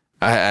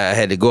 I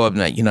had to go up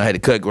and, I had to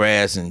cut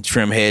grass and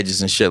trim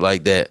hedges and shit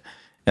like that.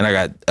 And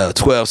I got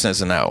 12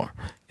 cents an hour.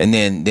 And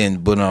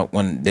then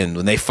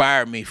when they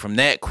fired me from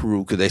that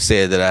crew, because they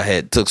said that I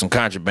had took some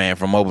contraband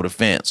from over the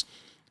fence.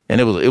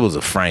 And it was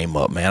a frame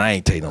up, man. I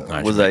ain't taking no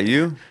contraband. Was that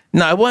you?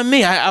 No, it wasn't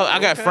me. I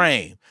got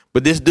framed.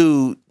 But this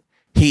dude...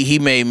 He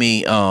made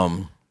me,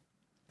 I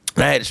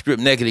had to strip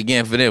naked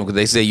again for them because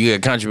they said you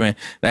got contraband.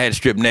 And I had to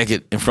strip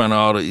naked in front of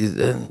all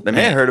the... The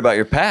man heard about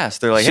your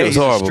past. They're like, hey, he's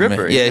a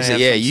stripper. Man. Yeah, he said,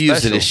 you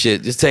used to this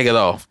shit. Just take it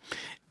off.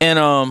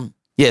 And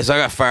yeah, so I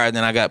got fired.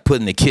 Then I got put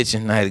in the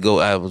kitchen. I had to go.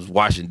 I was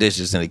washing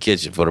dishes in the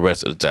kitchen for the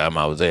rest of the time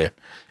I was there.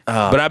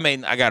 But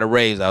I got a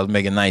raise. I was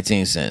making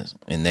 19 cents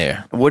in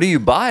there. What do you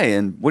buy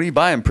in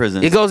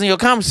prison? It goes in your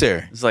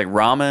commissary. It's like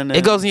ramen.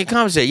 It goes in your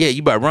commissary. Yeah,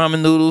 you buy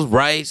ramen noodles,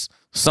 rice,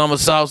 summer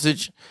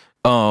sausage,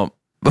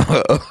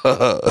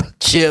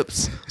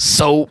 chips,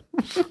 soap,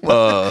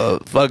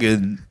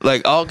 fucking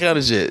like all kind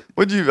of shit.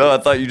 What you? I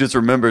thought you just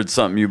remembered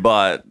something you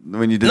bought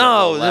when you did.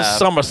 No, just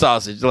summer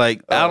sausage.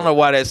 Like I don't know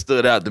why that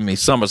stood out to me.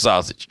 Summer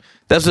sausage.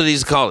 That's what they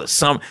used to call it.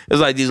 It's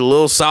like these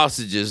little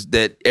sausages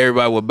that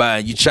everybody would buy,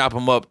 and you chop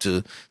them up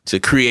to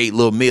create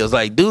little meals.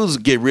 Like dudes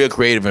get real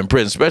creative in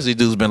prison, especially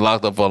dudes been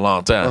locked up for a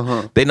long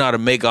time. They know how to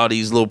make all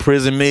these little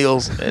prison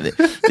meals. And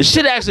it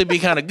should actually be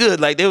kind of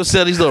good. Like they would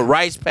sell these little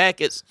rice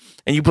packets,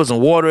 and you put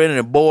some water in it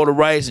and boil the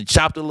rice and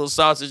chop the little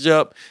sausage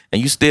up, and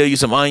you steal you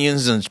some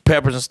onions and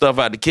peppers and stuff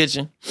out the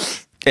kitchen,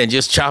 and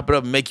just chop it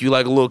up and make you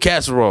like a little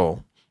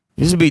casserole.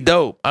 Used to be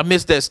dope. I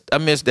miss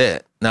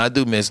that. Now I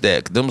do miss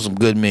that. 'Cause them were some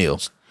good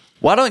meals.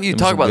 Why don't you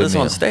talk about this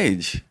on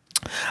stage?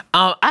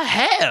 I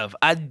have.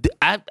 I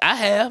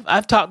have.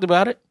 I've talked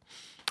about it.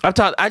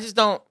 I just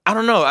don't. I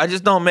don't know. I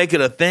just don't make it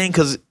a thing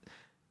because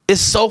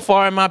it's so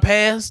far in my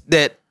past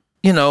that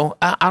I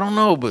don't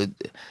know, but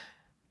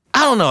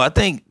I don't know. I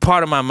think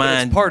part of my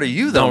mind. It's part of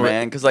you though,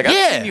 man. Because I've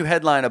seen you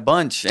headline a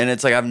bunch, and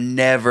it's like I've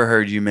never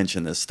heard you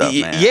mention this stuff,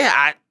 man.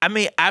 Yeah. I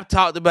mean, I've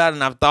talked about it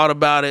and I've thought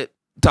about it,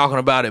 talking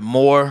about it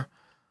more,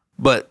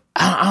 but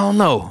I don't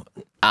know.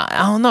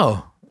 I don't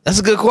know. That's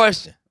a good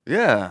question.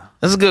 Yeah,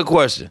 that's a good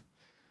question.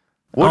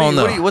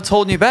 What's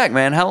holding you back,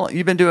 man? How long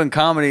you been doing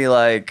comedy?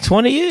 Like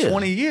 20 years.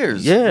 20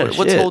 years. Yeah.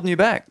 What's holding you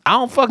back? I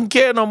don't fucking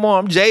care no more.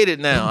 I'm jaded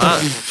now.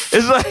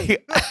 It's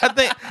like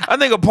I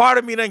think a part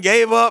of me done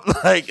gave up.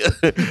 Like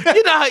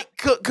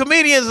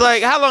comedians.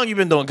 Like, how long you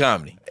been doing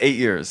comedy? 8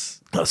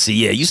 years. Oh, see,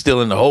 yeah, you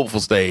still in the hopeful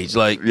stage.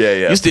 Like,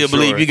 yeah, you still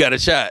believe you got a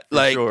shot.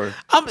 Like,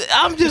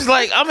 I'm just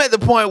like I'm at the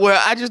point where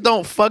I just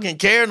don't fucking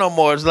care no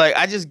more. It's like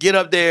I just get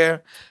up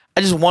there. I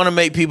just want to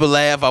make people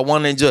laugh. I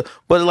want to enjoy.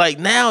 But like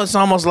now it's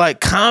almost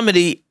like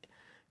comedy.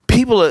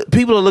 People are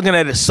looking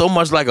at it so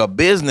much like a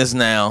business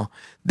now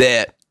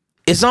that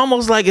it's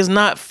almost like it's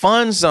not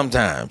fun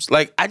sometimes.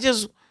 Like I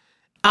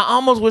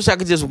almost wish I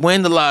could just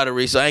win the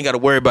lottery so I ain't got to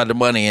worry about the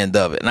money end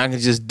of it. And I can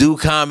just do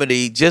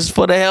comedy just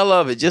for the hell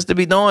of it, just to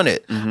be doing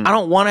it. Mm-hmm. I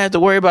don't want to have to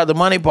worry about the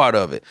money part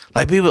of it.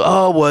 Like people,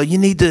 oh, well, you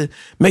need to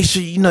make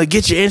sure,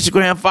 get your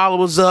Instagram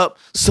followers up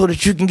so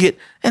that you can get,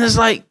 and it's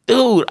like,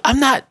 dude,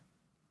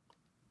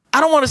 I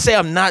don't want to say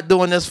I'm not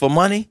doing this for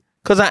money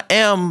because I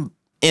am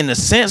in a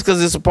sense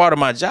because it's a part of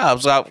my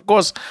job. So, of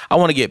course, I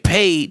want to get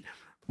paid,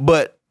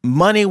 but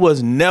money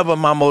was never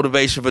my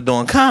motivation for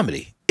doing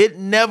comedy. It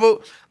never,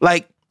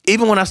 like,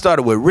 even when I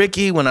started with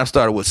Ricky, when I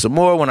started with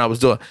Samora, when I was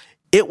doing,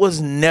 it was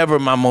never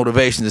my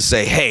motivation to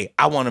say, hey,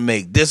 I want to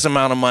make this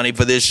amount of money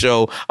for this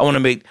show.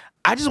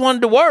 I just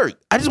wanted to work.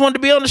 I just wanted to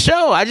be on the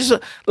show.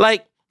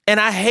 And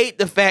I hate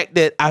the fact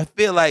that I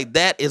feel like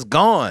that is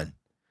gone.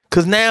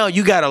 Because now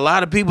you got a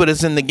lot of people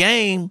that's in the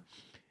game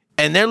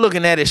and they're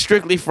looking at it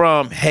strictly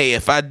from, hey,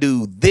 if I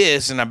do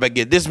this and I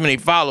get this many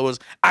followers,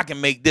 I can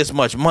make this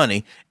much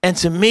money. And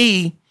to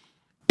me,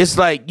 it's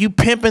like you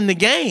pimping the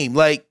game.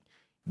 Like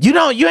you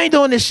ain't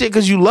doing this shit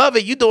because you love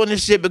it. You doing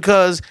this shit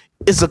because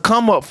it's a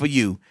come up for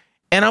you.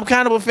 And I'm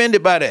kind of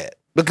offended by that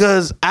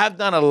because I've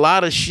done a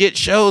lot of shit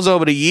shows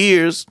over the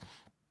years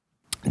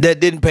that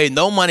didn't pay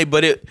no money,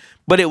 but it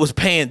was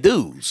paying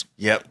dues.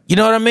 Yep. You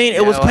know what I mean?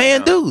 It was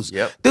paying dues.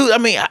 Yep. Dude, I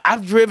mean,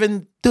 I've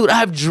driven.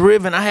 I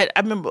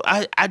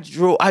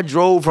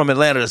drove from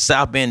Atlanta to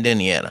South Bend,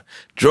 Indiana.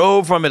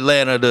 Drove from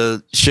Atlanta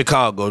to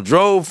Chicago.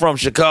 Drove from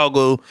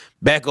Chicago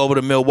back over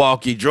to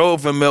Milwaukee.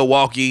 Drove from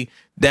Milwaukee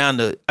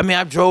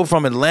I drove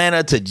from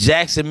Atlanta to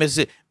Jackson,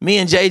 Mississippi. Me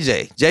and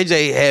JJ.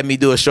 JJ had me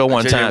do a show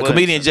one time.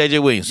 Comedian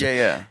JJ Williamson.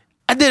 Yeah.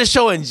 I did a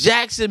show in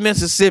Jackson,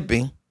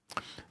 Mississippi,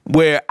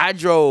 where I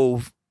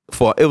drove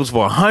it was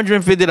for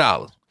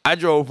 $150. I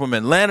drove from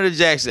Atlanta to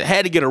Jackson.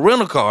 Had to get a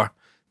rental car.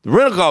 The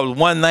rental car was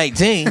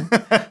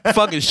 $119.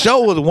 Fucking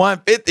show was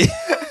 $150.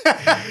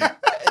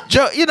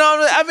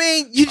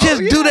 You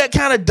just do that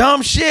kind of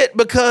dumb shit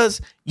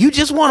because you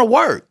just want to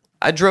work.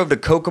 I drove to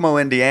Kokomo,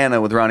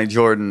 Indiana with Ronnie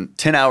Jordan,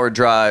 10-hour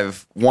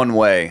drive one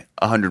way,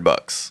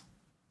 $100.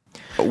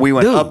 We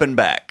went up and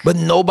back. But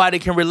nobody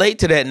can relate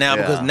to that now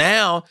because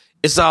now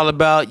it's all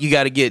about you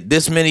got to get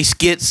this many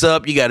skits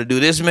up. You got to do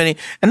this many.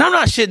 And I'm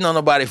not shitting on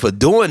nobody for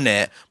doing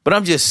that, but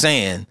I'm just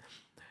saying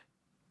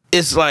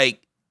it's like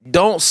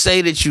don't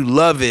say that you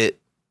love it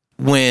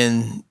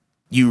when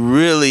you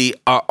really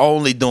are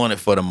only doing it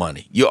for the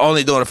money. You're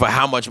only doing it for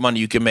how much money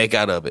you can make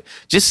out of it.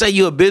 Just say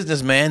you're a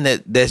businessman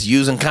that's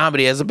using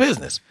comedy as a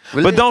business.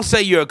 Really? But don't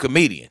say you're a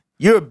comedian.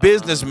 You're a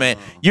businessman.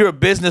 You're a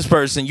business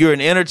person. You're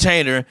an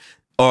entertainer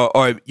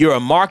or you're a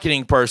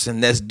marketing person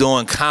that's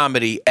doing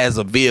comedy as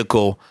a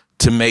vehicle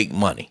to make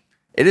money.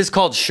 It is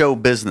called show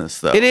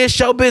business, though. It is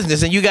show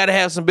business, and you got to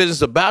have some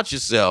business about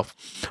yourself.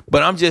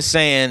 But I'm just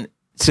saying,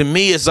 to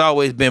me, it's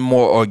always been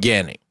more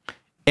organic.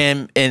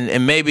 And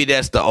maybe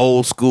that's the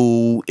old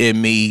school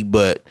in me,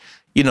 but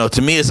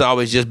to me, it's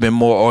always just been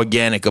more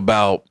organic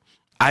about,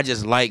 I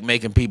just like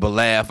making people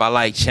laugh. I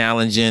like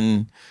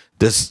challenging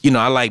this,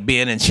 I like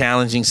being in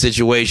challenging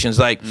situations.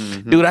 Like,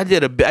 dude, I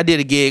did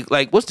a gig.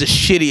 Like, what's the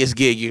shittiest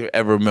gig you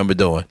ever remember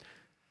doing?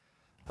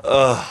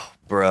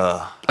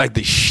 Bruh. Like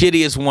the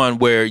shittiest one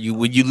where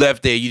when you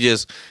left there, you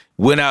just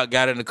went out,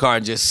 got in the car,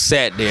 and just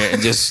sat there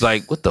and just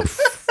like, what the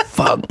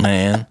fuck,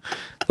 man?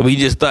 We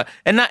just thought,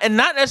 and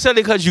not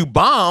necessarily because you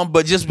bombed,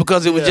 but just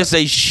because it was just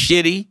a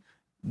shitty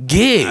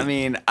gig. I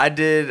mean, I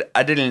did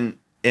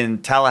in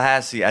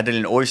Tallahassee. I did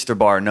an oyster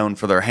bar known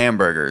for their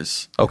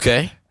hamburgers.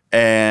 Okay.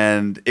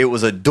 And it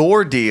was a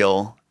door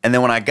deal. And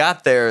then when I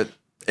got there,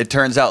 it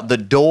turns out the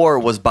door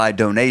was by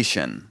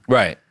donation.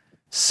 Right.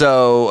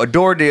 So a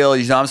door deal,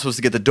 I'm supposed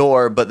to get the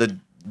door, but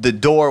the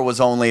door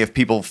was only if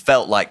people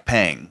felt like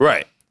paying.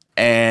 Right.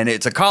 And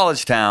it's a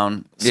college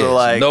town, so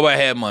like nobody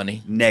had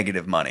money.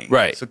 Negative money.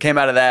 Right. So it came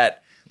out of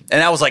that.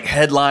 And I was like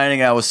headlining,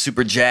 and I was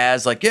super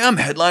jazzed. Like, yeah, I'm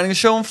headlining a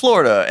show in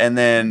Florida. And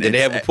then did they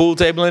have a pool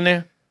table in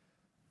there?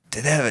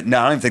 Did they have it? No,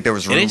 I don't even think there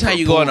was room anytime for a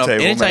you pool go in a,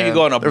 table, anytime man. you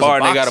go in a There's bar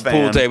and they box got a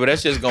pool fan. table,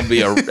 that's just gonna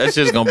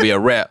be a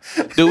wrap.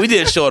 Dude, we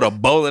did a show at a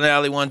bowling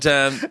alley one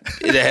time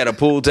that had a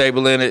pool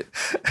table in it,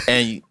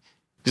 and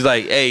he's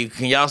like, "Hey,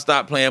 can y'all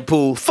stop playing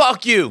pool?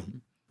 Fuck you."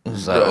 I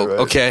was like, Right.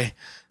 "Okay,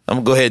 I'm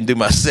gonna go ahead and do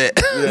my set."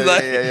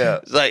 Yeah.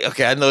 It's like,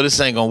 okay, I know this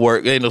ain't gonna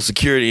work. There ain't no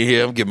security in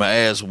here. I'm getting my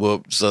ass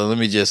whooped. So let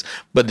me just.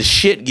 But the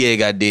shit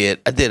gig I did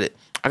it.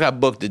 I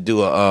got booked to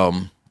do a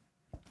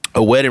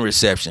wedding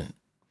reception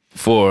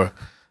for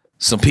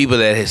some people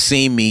that had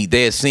seen me.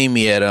 They had seen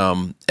me at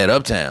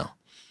Uptown,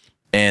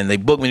 and they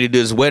booked me to do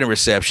this wedding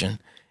reception,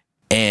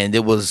 and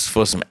it was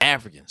for some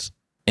Africans.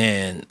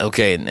 And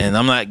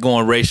I'm not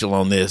going racial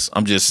on this.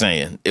 I'm just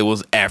saying it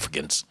was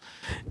Africans,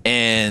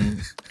 and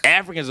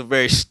Africans are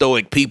very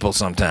stoic people.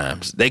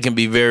 Sometimes they can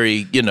be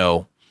very,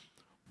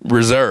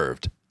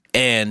 reserved.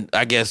 And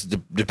I guess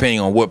depending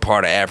on what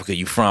part of Africa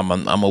you're from,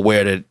 I'm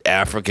aware that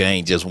Africa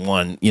ain't just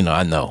one.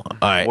 I know. All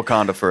right,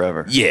 Wakanda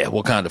forever. Yeah,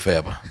 Wakanda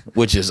forever,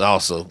 which is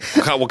also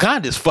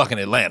Wakanda is fucking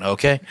Atlanta.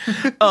 Okay,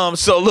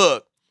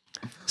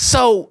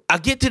 so I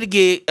get to the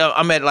gig.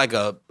 I'm at like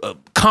a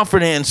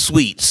Comfort Inn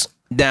Suites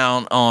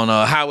down on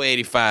Highway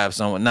 85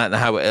 somewhere, not the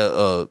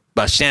highway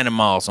by Shannon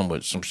Mall somewhere,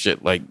 some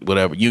shit like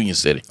whatever, Union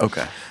City.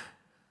 Okay.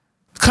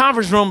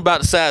 Conference room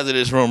about the size of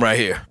this room right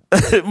here.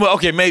 Well,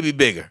 okay, maybe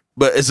bigger,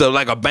 but it's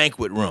like a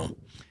banquet room.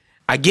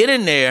 I get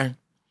in there,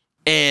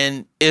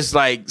 and it's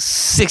like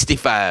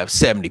 65,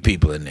 70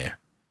 people in there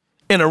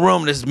in a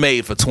room that's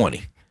made for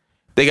 20.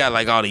 They got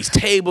like all these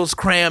tables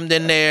crammed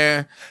in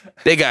there.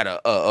 They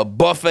got a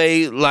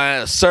buffet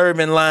line, a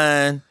serving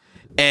line.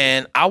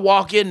 And I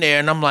walk in there,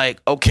 and I'm like,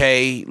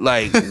 okay,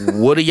 like,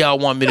 what do y'all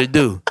want me to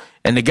do?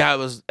 And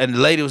the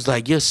lady was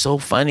like, you're so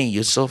funny.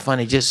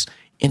 Just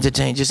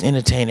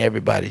entertain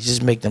everybody.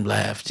 Just make them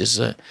laugh.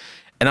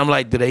 And I'm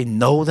like, do they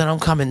know that I'm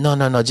coming?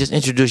 No. Just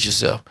introduce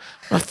yourself.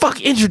 I'm like,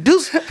 fuck,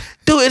 introduce?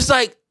 Dude, it's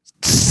like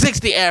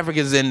 60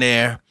 Africans in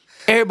there.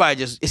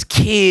 Everybody it's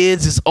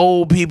kids, it's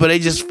old people. They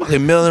just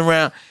fucking milling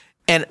around.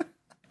 And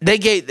they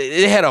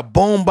had a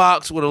boom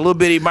box with a little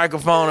bitty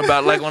microphone,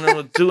 about like one of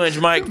them 2-inch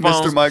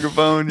microphones. Mr.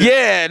 Microphone.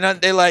 Yeah,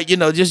 and they like,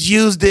 just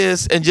use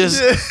this and just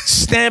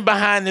stand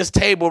behind this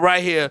table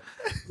right here.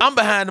 I'm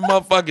behind the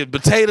motherfucking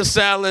potato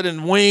salad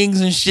and wings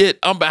and shit.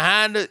 I'm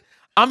behind it.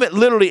 I'm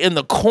literally in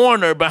the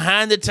corner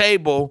behind the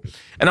table,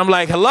 and I'm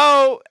like,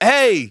 hello,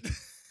 hey.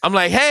 I'm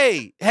like,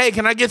 hey,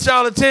 can I get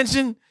y'all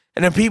attention?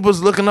 And then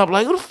people's looking up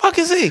like, who the fuck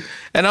is he?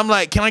 And I'm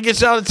like, can I get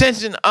y'all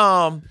attention?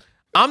 I'm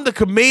the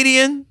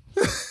comedian.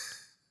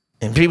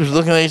 And people's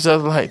looking at each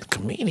other like,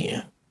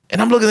 comedian?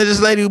 And I'm looking at this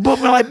lady who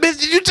booked me like, bitch,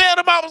 did you tell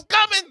them I was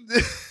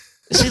coming?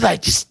 And she's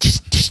like,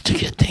 just do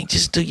your thing.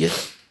 Just do your.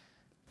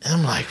 And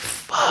I'm like,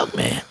 fuck,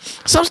 man.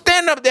 So I'm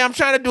standing up there. I'm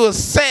trying to do a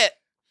set.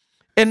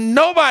 And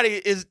nobody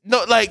is,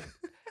 I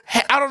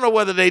don't know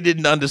whether they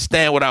didn't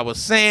understand what I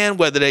was saying,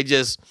 whether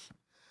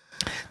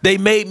they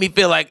made me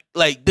feel like,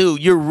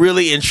 dude, you're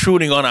really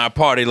intruding on our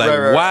party. Like,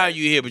 right. Why are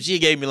you here? But she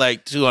gave me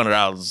like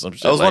 $200 or some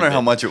shit. I was wondering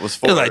how much it was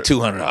for. It was like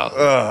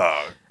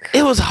 $200.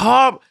 It was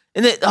hard.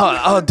 And then,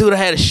 dude, I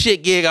had a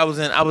shit gig. I was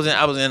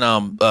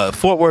in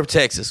Fort Worth,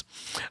 Texas.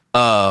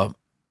 I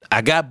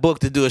got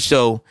booked to do a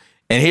show,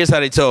 and here's how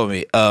they told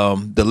me.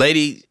 The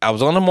lady, I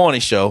was on the morning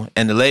show,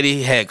 and the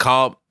lady had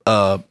called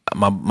my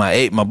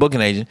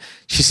booking agent.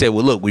 She said,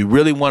 well, look, we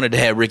really wanted to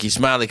have Ricky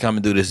Smiley come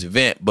and do this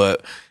event,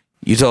 but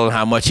you told him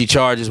how much he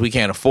charges. We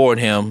can't afford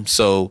him,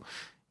 so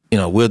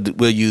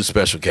we'll use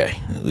Special K.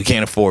 We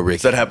can't afford Ricky.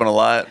 Does that happen a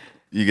lot?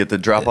 You get the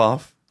drop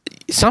off?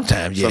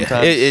 Sometimes,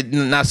 yeah. It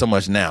not so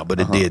much now, but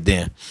it did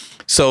then.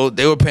 So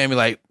they were paying me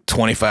like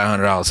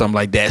 $2,500, something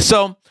like that.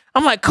 So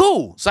I'm like,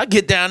 cool. So I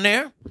get down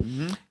there,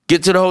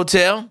 get to the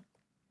hotel.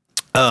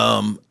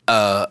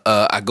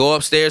 I go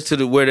upstairs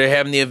to where they're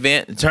having the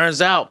event. It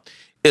turns out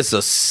it's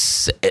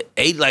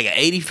like an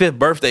 85th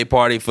birthday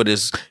party for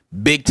this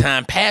big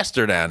time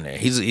pastor down there.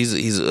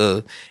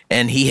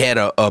 And he had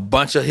a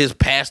bunch of his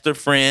pastor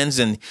friends,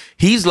 and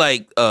he's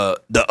like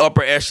the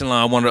upper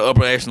echelon, one of the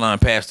upper echelon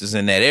pastors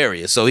in that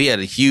area. So he had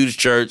a huge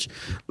church,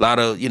 a lot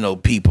of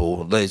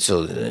people.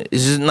 So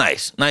it's just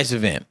nice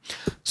event.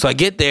 So I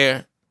get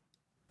there,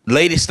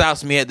 lady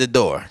stops me at the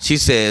door. She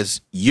says,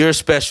 "You're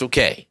Special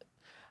K."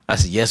 I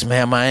said, "Yes,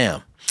 ma'am, I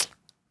am.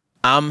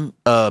 I'm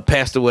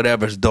Pastor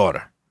whatever's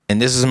daughter.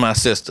 And this is my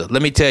sister.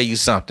 Let me tell you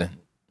something.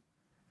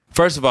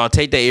 First of all,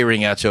 take that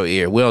earring out your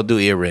ear. We don't do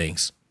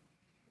earrings."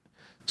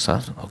 So I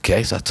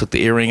took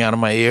the earring out of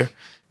my ear.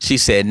 She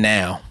said,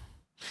 "Now,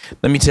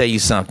 let me tell you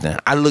something.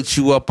 I looked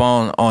you up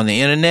on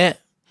the internet.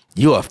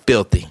 You are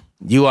filthy.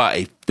 You are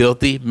a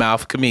filthy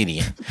mouth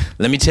comedian.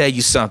 Let me tell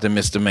you something,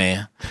 Mr.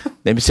 Man.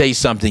 Let me tell you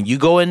something. You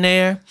go in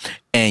there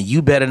and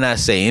you better not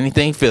say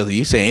anything filthy.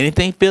 You say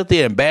anything filthy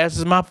that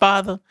embarrasses my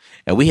father,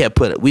 and we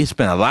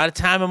spent a lot of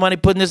time and money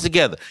putting this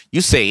together.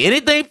 You say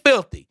anything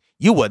filthy,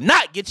 you will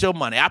not get your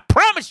money. I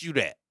promise you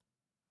that.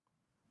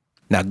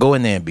 Now go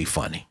in there and be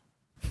funny."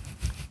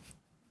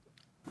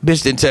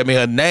 Bitch didn't tell me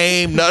her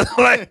name,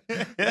 nothing.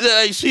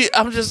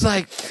 I'm just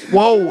like,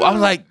 whoa. I'm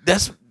like,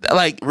 that's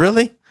like,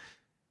 really?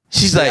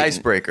 She's like,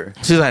 icebreaker.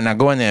 She's like, "Now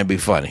go in there and be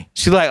funny."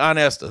 She's like, "Aunt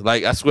Esther."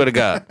 Like, I swear to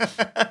God.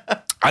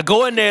 I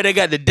go in there, they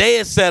got the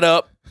dais set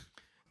up.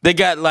 They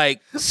got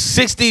like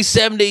 60,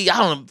 70, I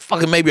don't know,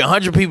 fucking maybe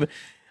 100 people,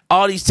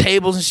 all these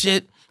tables and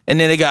shit. And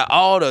then they got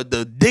all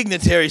the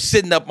dignitaries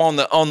sitting up on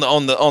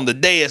the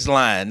dais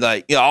line,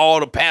 like all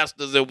the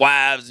pastors and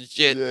wives and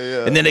shit.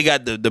 Yeah. And then they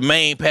got the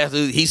main pastor.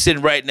 He's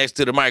sitting right next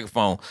to the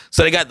microphone.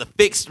 So they got the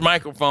fixed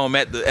microphone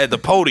at the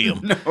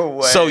podium. No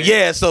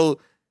way. So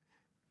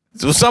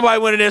somebody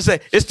went in there and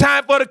said, "It's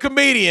time for the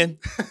comedian.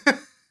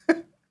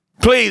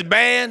 Please,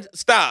 band,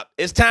 stop.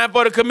 It's time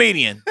for the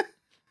comedian."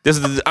 This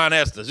is Aunt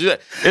Esther. She's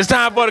like, "It's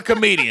time for the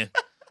comedian."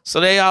 So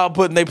they all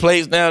putting their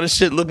plates down and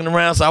shit, looking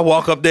around. So I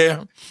walk up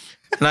there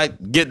and I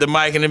get the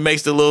mic, and it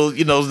makes the little,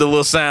 the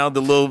little sound,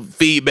 the little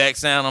feedback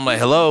sound. I'm like,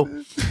 "Hello."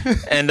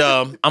 And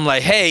I'm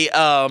like, "Hey,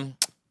 I'm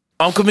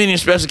comedian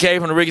Special K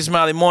from the Ricky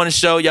Smiley Morning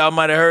Show. Y'all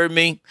might have heard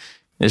me."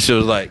 And she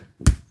was like,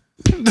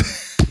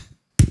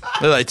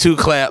 there's like 2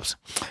 claps.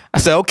 I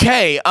said,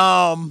 "Okay."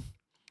 I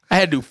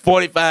had to do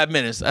 45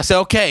 minutes. I said,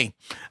 "Okay."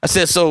 I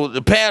said, "So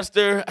the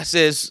pastor," I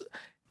says,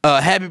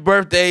 "Happy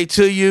birthday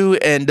to you."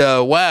 And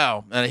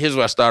wow. And here's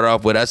what I started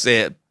off with. I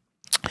said,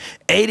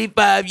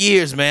 85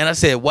 years, man. I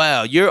said,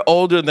 "Wow, you're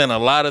older than a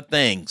lot of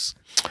things."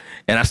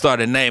 And I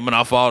started naming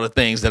off all the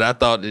things that I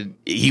thought that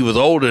he was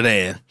older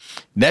than.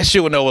 That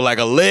shit was like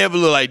a level,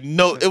 like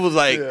no, it was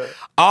like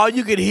all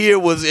you could hear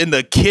was in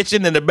the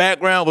kitchen in the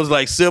background was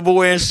like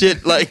silverware and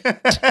shit. Like,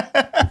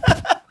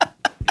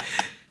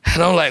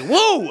 and I'm like,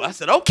 whoa. I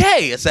said,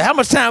 "Okay." I said, "How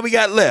much time we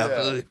got left?"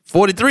 Yeah.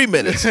 43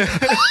 minutes. I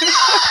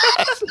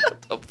said,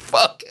 "What the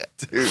fuck?"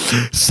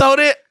 Dude. So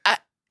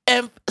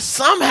and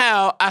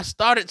somehow I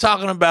started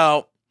talking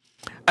about,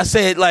 I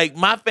said, like,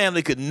 my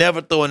family could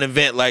never throw an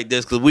event like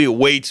this because we were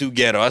way too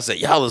ghetto. I said,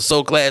 "Y'all are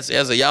so classy."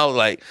 I said, "Y'all are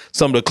like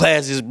some of the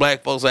classiest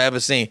black folks I ever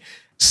seen."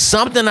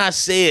 Something I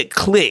said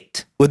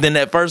clicked within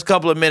that first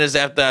couple of minutes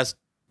after I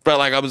felt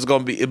like I was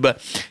going to be,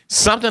 but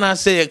something I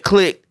said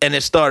clicked and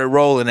it started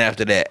rolling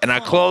after that. And I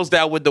closed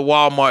out with the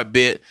Walmart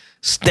bit,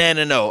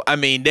 standing O. I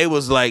mean, they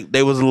was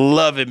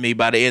loving me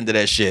by the end of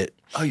that shit.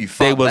 Oh, you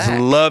fought They was back.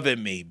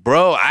 loving me,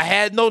 bro. I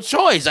had no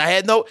choice. See,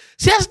 that's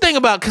the thing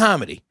about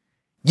comedy.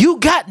 You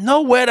got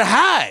nowhere to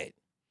hide.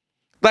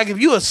 Like, if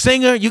you a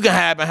singer, you can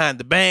hide behind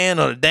the band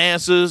or the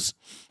dancers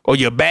or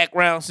your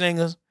background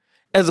singers.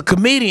 As a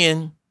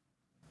comedian,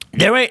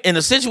 there ain't, in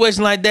a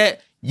situation like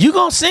that, you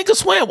gonna sink or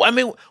swim. I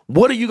mean,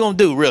 what are you gonna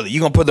do, really?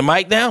 You gonna put the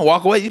mic down,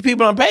 walk away? These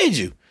people done paid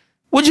you.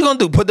 What you gonna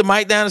do? Put the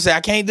mic down and say,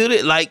 "I can't do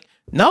this"? Like,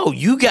 no,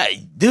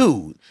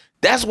 dude.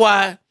 That's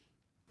why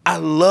I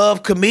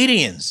love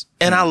comedians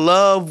and I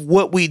love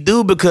what we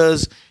do,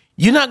 because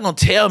you're not gonna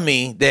tell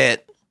me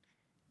that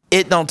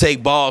it don't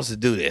take balls to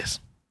do this.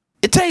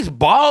 It takes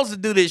balls to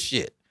do this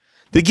shit.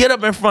 To get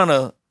up in front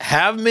of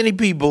how many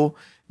people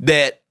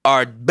that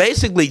are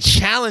basically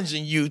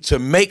challenging you to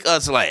make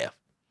us laugh.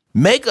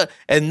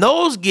 And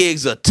those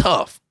gigs are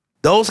tough.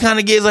 Those kind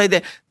of gigs like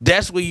that,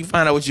 that's where you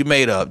find out what you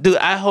made of. Dude,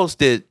 I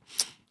hosted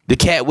the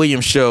Cat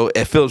Williams show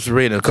at Phillips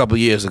Arena a couple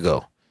years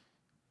ago.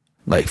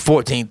 Like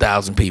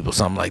 14,000 people,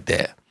 something like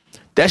that.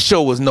 That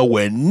show was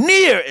nowhere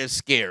near as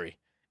scary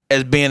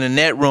as being in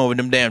that room with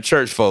them damn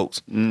church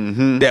folks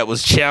that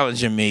was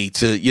challenging me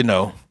to,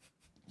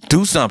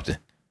 do something.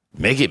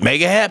 Make it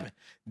happen.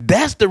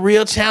 That's the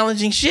real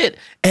challenging shit.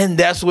 And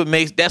that's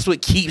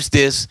what keeps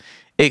this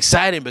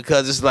exciting,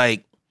 because it's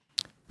like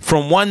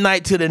from one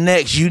night to the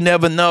next, you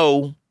never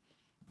know,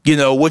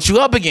 what you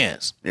up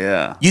against.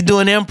 Yeah. You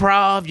doing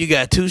improv, you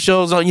got 2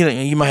 shows on,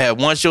 you might have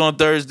 1 show on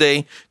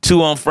Thursday,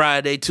 2 on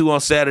Friday, 2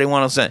 on Saturday,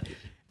 1 on Sunday.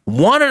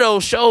 One of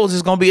those shows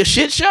is going to be a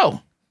shit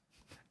show.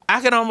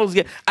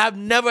 I've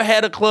never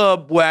had a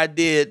club where I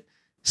did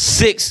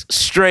 6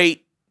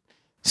 straight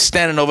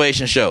standing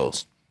ovation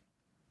shows.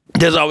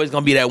 There's always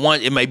gonna be that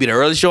one. It may be the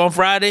early show on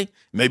Friday, it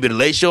may be the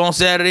late show on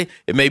Saturday,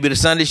 it may be the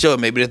Sunday show, it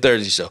may be the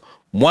Thursday show.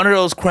 One of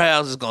those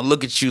crowds is gonna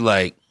look at you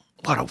like,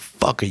 why the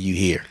fuck are you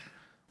here?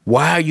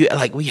 Why are you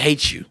like, we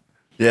hate you?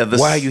 Yeah,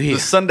 why are you here?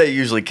 The Sunday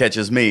usually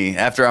catches me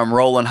after I'm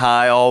rolling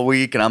high all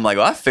week, and I'm like,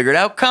 I figured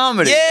out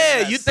comedy.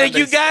 Yeah, you think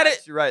you got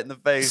it? You right in the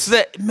face.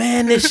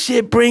 Man, this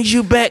shit brings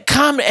you back.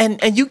 Comedy,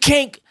 and you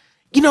can't.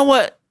 You know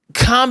what?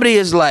 Comedy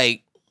is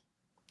like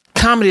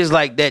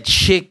that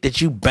chick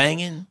that you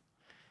banging,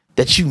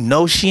 that you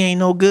know she ain't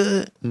no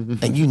good,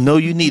 and you know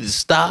you need to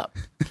stop,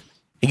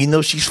 and you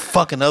know she's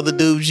fucking other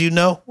dudes you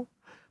know,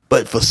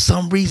 but for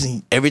some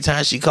reason, every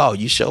time she call,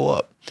 you show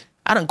up.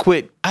 I done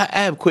quit. I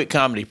have quit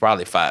comedy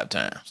probably 5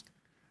 times.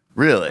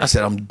 Really? I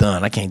said, I'm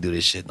done. I can't do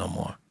this shit no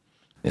more.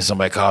 Then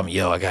somebody called me,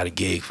 yo, I got a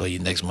gig for you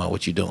next month.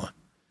 What you doing?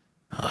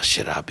 Oh,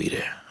 shit, I'll be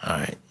there. All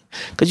right.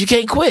 Because you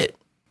can't quit.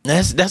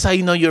 That's how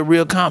you know you're a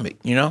real comic,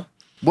 you know?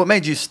 What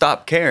made you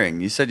stop caring?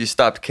 You said you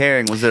stopped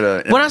caring. Was it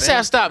a... When I say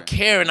I stopped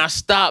caring, I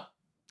stopped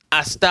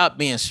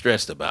being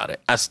stressed about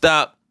it. I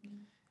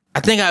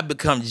think I've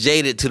become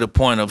jaded to the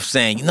point of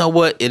saying, you know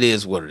what? It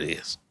is what it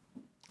is.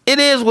 It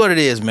is what it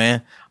is,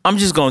 man. I'm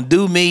just going to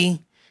do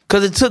me.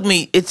 Because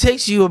it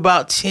takes you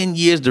about 10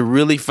 years to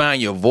really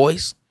find your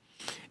voice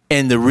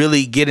and to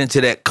really get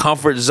into that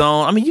comfort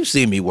zone. I mean, you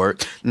see me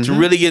work. To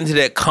really get into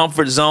that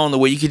comfort zone the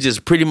way you can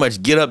just pretty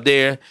much get up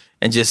there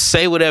and just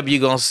say whatever you're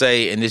going to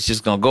say, and it's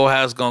just going to go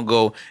how it's going to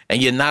go,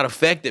 and you're not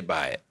affected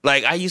by it.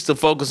 Like, I used to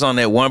focus on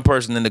that one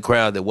person in the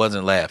crowd that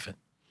wasn't laughing.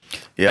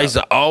 Yeah. I used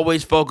to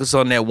always focus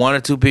on that 1 or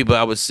 2 people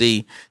I would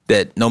see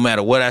that no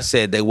matter what I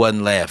said, they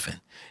wasn't laughing.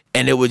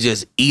 And it would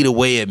just eat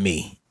away at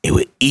me. It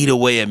would eat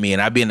away at me,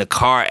 and I'd be in the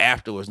car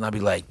afterwards, and I'd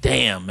be like,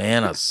 damn,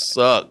 man, I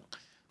suck.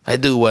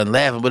 That dude wasn't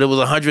laughing, but it was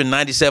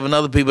 197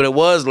 other people that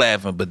was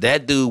laughing, but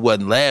that dude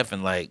wasn't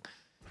laughing. Like,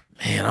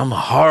 man, I'm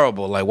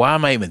horrible. Like, why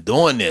am I even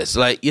doing this?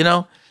 Like, you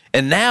know?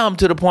 And now I'm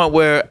to the point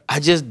where I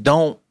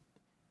don't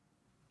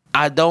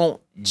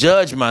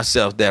judge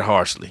myself that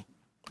harshly.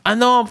 I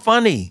know I'm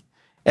funny,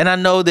 and I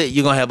know that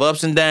you're going to have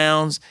ups and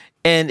downs,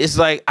 and it's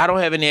like I don't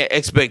have any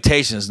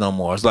expectations no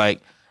more. It's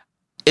like,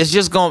 it's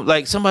just going,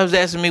 like, somebody was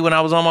asking me when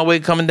I was on my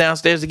way coming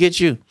downstairs to get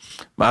you.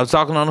 I was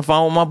talking on the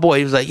phone with my boy.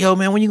 He was like, yo,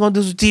 man, when you going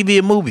to do some TV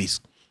and movies?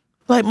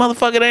 Like,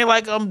 motherfucker, it ain't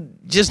like I'm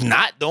just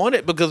not doing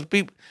it because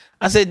people.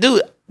 I said,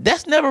 dude,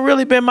 that's never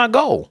really been my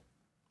goal.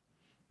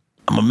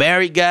 I'm a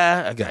married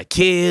guy. I got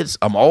kids.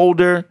 I'm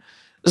older.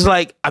 It's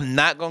like, I'm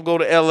not going to go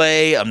to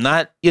LA. I'm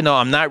not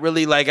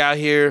really like out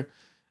here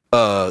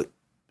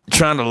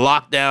trying to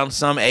lock down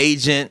some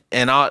agent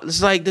and all.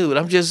 It's like, dude,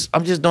 I'm just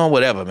doing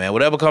whatever, man.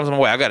 Whatever comes my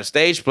way. I got a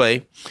stage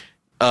play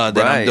that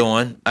I'm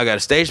doing.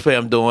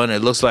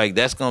 It looks like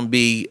that's gonna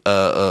be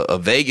a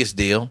Vegas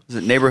deal. Is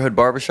it Neighborhood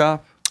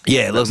Barbershop?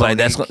 Yeah, it looks like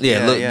that's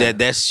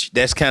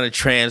that's kind of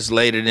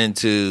translated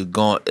into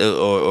going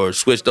or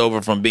switched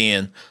over from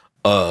being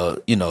a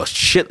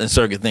Chitlin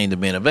circuit thing to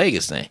being a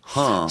Vegas thing.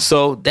 Huh.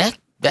 So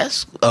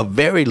that's a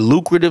very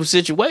lucrative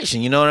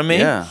situation. You know what I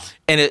mean? Yeah.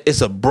 And it's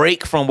a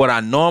break from what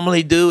I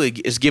normally do.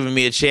 It's giving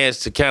me a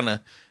chance to kind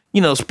of,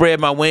 spread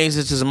my wings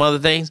into some other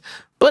things.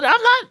 But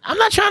I'm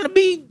not trying to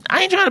be.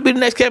 I ain't trying to be the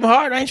next Kevin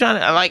Hart. I ain't trying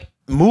to. I like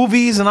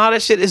movies and all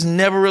that shit. It's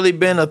never really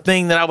been a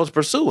thing that I was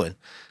pursuing.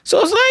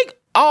 So it's like,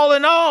 all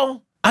in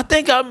all, I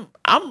think I'm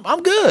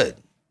good.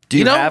 Do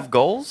you have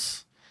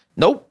goals?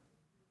 Nope.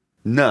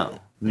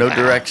 No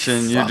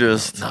direction. You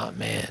just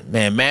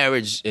man.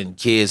 Marriage and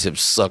kids have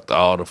sucked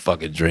all the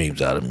fucking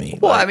dreams out of me.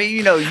 Well, like, I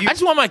mean, I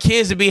just want my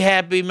kids to be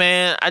happy,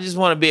 man. I just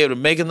want to be able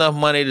to make enough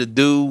money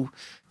to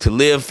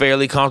live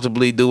fairly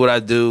comfortably, do what I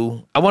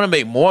do. I want to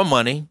make more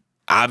money.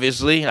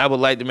 Obviously, I would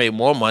like to make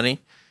more money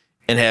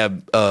and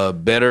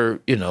have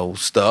better,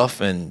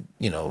 stuff and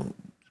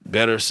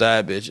better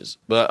side bitches.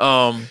 But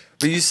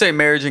you say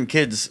marriage and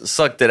kids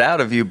sucked it out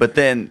of you, but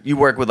then you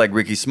work with like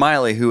Ricky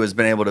Smiley, who has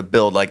been able to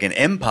build like an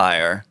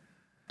empire.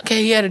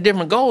 Okay, he had a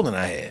different goal than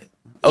I had.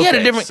 He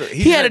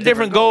had a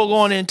different goal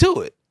going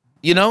into it.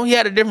 He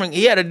had a different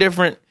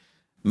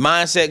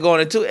mindset going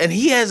into it, and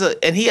he has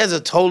a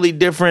totally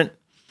different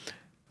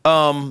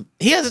different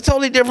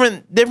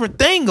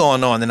thing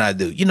going on than I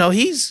do.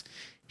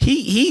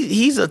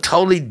 He's a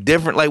totally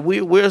different. Like we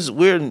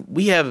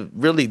have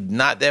really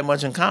not that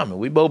much in common.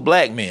 We both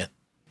black men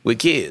with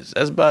kids.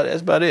 That's about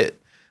it.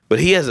 But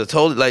he has a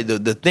totally, like,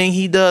 the thing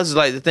he does is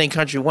like the thing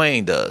Country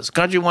Wayne does.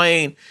 Country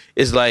Wayne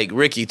is like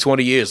Ricky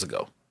 20 years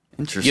ago.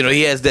 Interesting.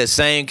 He has that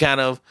same kind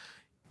of,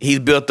 he's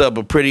built up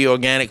a pretty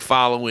organic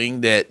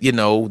following that,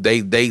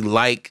 they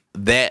like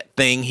that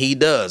thing he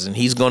does. And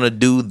he's going to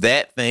do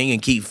that thing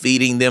and keep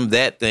feeding them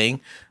that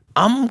thing.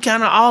 I'm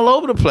kind of all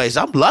over the place.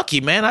 I'm lucky,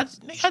 man. I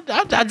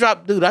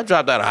dropped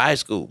out of high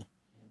school.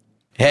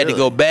 Had to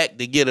go back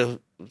to get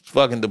a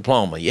fucking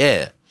diploma.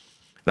 Yeah.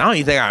 I don't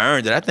even think I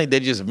earned it. I think they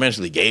just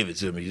eventually gave it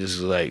to me. Just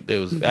like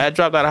I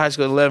dropped out of high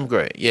school in 11th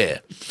grade. Yeah.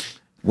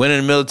 Went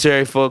in the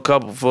military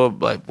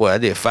I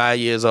did 5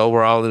 years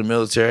overall in the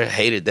military.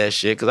 Hated that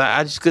shit because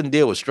I just couldn't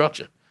deal with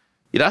structure.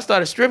 I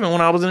started stripping when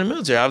I was in the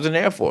military. I was in the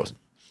Air Force.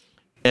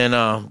 And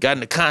got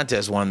in a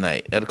contest one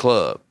night at a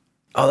club.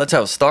 Oh, that's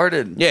how it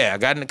started. Yeah, I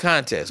got in the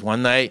contest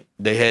one night.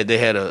 They had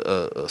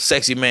a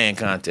sexy man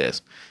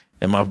contest,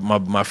 and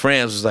my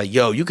friends was like,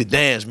 "Yo, you could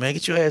dance, man.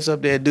 Get your ass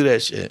up there and do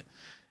that shit."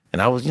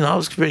 And I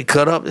was pretty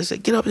cut up. They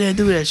said, "Get up there and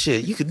do that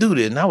shit. You could do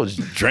this." And I was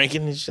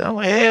drinking and shit. I'm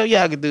like, "Hell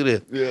yeah, I could do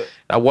this." Yeah.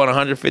 I won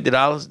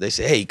 $150. They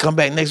said, "Hey, come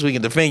back next week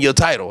and defend your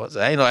title." I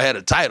said, "I didn't know I had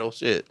a title."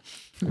 Shit.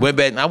 Went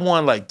back and I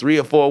won like 3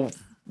 or 4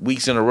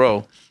 weeks in a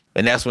row.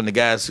 And that's when the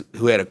guys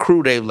who had a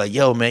crew, they were like,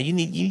 "Yo, man, you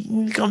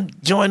need to come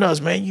join us,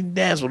 man. You can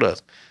dance with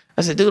us."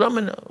 I said, "Dude, I'm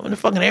in the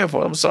fucking Air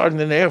Force. I'm a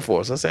sergeant in the Air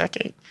Force." I said, "I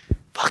can't.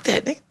 Fuck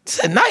that, nigga.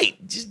 It's at night.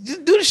 Just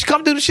do this.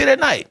 Come do the shit at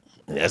night."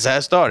 And that's how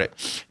it started.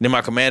 Then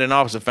my commanding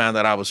officer found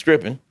out I was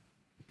stripping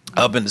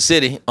up in the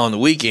city on the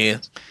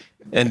weekends.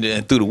 And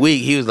then through the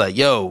week, he was like,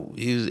 "Yo,"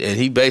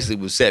 he basically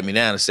would set me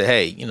down and say,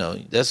 "Hey,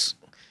 that's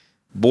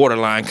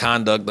borderline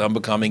conduct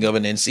unbecoming of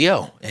an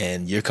NCO,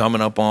 and you're coming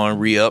up on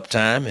re-up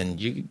time, and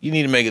you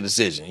need to make a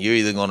decision. You're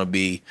either going to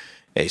be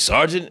a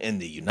sergeant in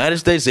the United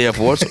States Air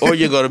Force, or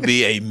you're going to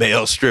be a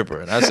male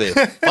stripper." And I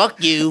said,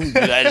 "Fuck you,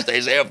 United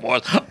States Air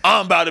Force.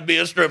 I'm about to be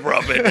a stripper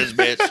up in this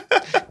bitch,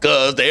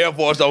 because the Air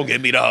Force don't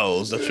give me the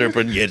hoes. The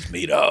stripper gets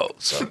me the hoes."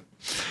 So,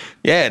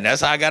 yeah, and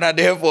that's how I got out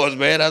the Air Force,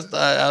 man. I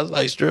was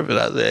like stripping.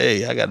 I said,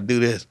 "Hey, I got to do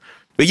this."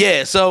 But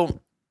yeah, so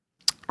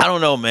I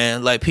don't know,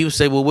 man. Like, people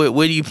say, "Well,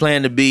 where do you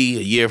plan to be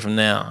a year from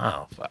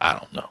now?" I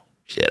don't know.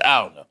 Shit,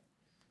 I don't know.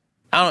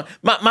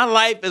 My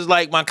life is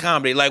like my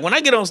comedy. Like, when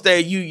I get on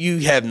stage, you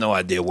have no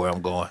idea where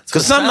I'm going.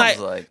 Because some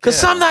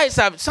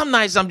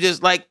nights I'm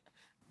just like,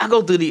 I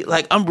go through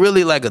I'm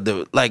really like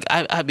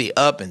I be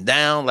up and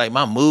down, like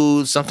my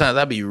moods. Sometimes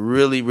I be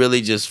really,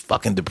 really just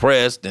fucking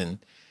depressed and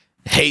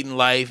hating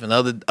life. And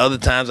other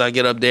times I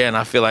get up there and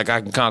I feel like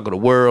I can conquer the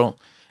world.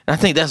 And I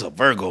think that's a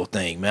Virgo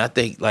thing, man. I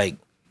think like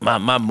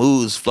my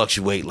moods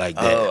fluctuate like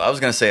that. Oh, I was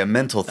gonna say a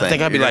mental thing. I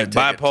think I'd be like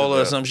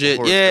bipolar or some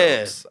shit.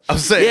 Yeah, I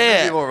was saying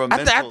yeah. more of a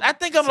mental I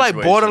think I'm like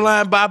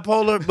borderline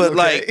bipolar, but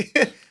like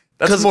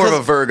that's more of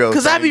a Virgo.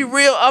 Because I be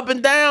real up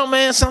and down,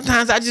 man.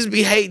 Sometimes I just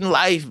be hating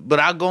life,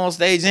 but I go on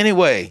stage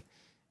anyway,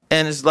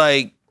 and it's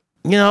like,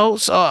 so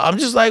I'm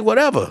just like,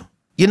 whatever.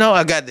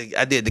 I did the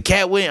I did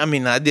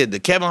the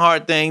Kevin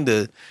Hart thing.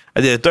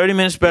 I did a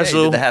 30-minute special.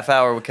 Yeah, you did the half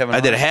hour with Kevin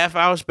Hart. I did a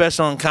half-hour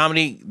special on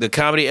the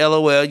Comedy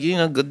LOL.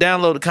 Go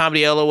download the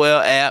Comedy LOL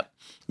app.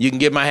 You can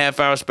get my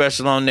half-hour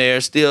special on there.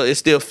 It's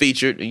still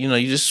featured. You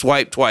just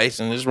swipe twice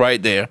and it's right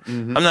there.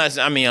 Mm-hmm.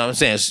 I'm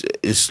saying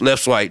it's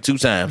left swipe 2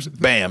 times.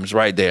 Bam, it's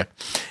right there.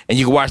 And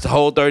you can watch the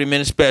whole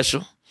 30-minute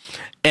special.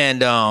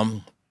 And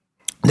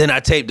then I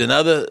taped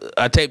another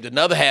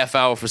half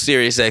hour for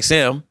Sirius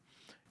XM.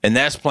 And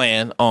that's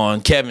playing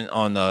on Kevin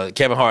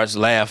Hart's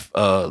Laugh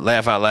Out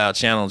Loud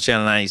channel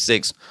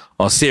 96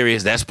 on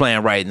Sirius. That's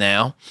playing right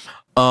now.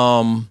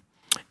 And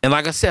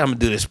like I said, I'm gonna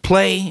do this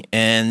play,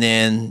 and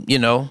then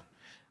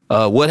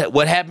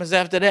what happens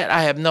after that,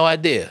 I have no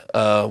idea.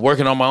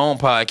 Working on my own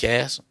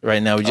podcast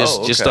right now. We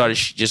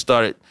just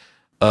started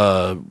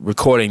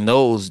recording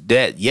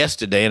that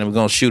yesterday, and we're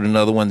gonna shoot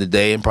another one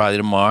today and probably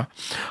tomorrow.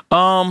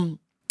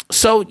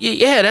 So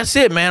yeah, that's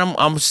it, man.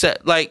 I'm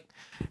set. Like,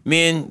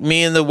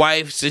 Me and the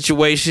wife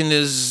situation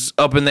is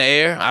up in the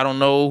air. I don't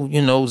know,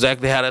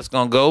 exactly how that's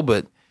gonna go,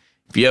 but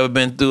if you ever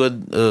been through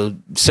a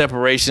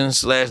separation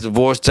 /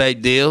 divorce type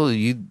deal,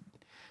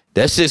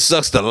 that shit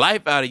sucks the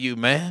life out of you,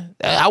 man.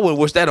 I wouldn't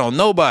wish that on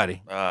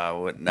nobody.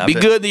 Be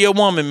good to your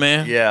woman,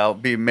 man. Yeah, I'll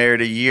be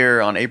married a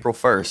year on April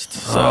 1st.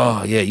 So.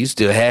 Oh yeah, you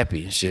still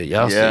happy and shit.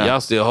 Y'all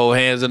still hold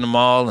hands in the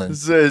mall and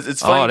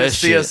it's funny to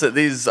see us at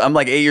these. I'm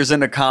like 8 years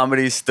into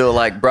comedy, still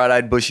like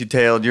bright-eyed,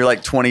 bushy-tailed. You're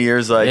like 20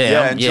 years, like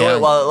enjoy it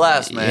while it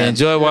lasts, man. Yeah,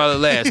 enjoy it while it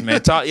lasts,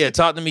 man.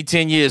 Talk to me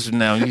 10 years from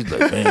now. And you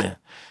like, man,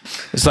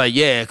 it's like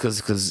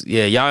cause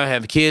y'all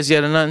have kids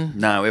yet or nothing?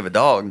 Nah, we have a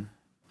dog.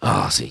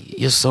 Oh, see,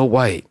 you're so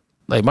white.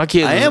 Like my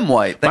kids, I am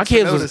white. My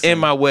kids was in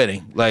my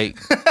wedding. Like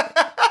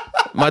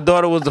my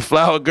daughter was the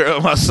flower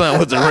girl, my son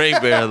was the ring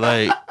bearer.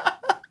 Like,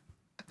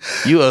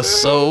 you are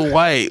so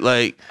white.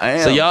 Like, I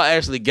am. So y'all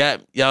actually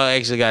got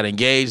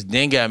engaged,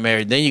 then got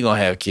married, then you're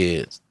gonna have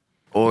kids.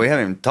 Well, we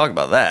haven't even talked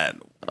about that.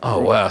 Oh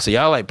wow! So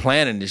y'all like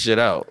planning this shit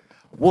out.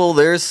 Well,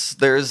 there's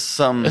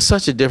some. It's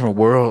such a different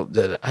world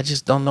that I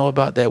just don't know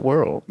about that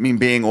world. I mean,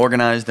 being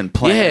organized and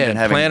planned and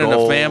having planning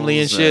goals a family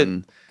and shit.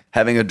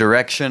 Having a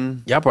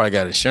direction. Y'all probably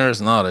got insurance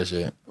and all that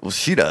shit. Well,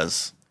 she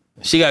does.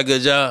 She got a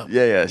good job?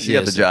 Yeah, she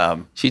got the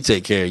job. She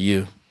take care of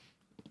you.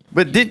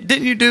 But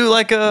didn't you do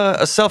like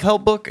a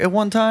self-help book at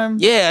one time?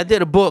 Yeah, I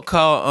did a book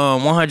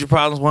called 100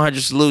 Problems,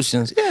 100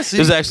 Solutions. Yeah, it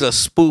was actually a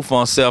spoof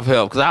on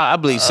self-help, because I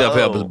believe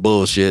self-help is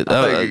bullshit.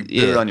 I thought you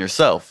did it on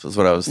yourself is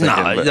what I was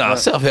thinking. No,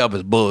 self-help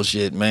is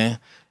bullshit, man.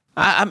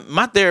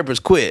 My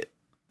therapist quit.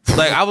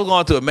 Like, I was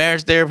going to a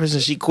marriage therapist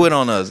and she quit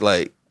on us.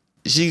 Like,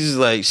 she's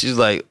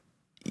like,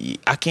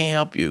 I can't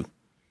help you.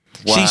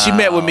 Wow. She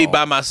met with me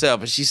by myself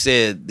and she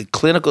said the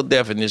clinical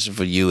definition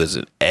for you is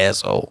an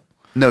asshole.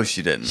 No,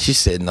 she didn't. She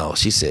said no,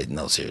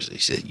 seriously.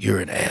 She said, you're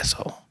an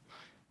asshole.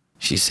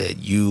 She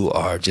said, you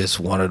are just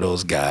one of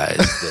those guys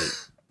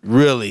that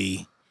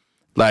really,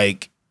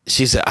 like,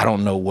 she said, I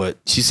don't know what.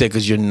 She said,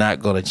 because you're not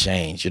going to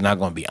change. You're not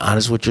going to be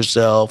honest with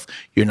yourself.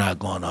 You're not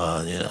going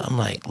to. I'm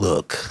like,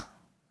 look,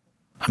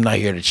 I'm not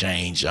here to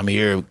change. I'm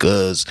here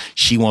because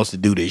she wants to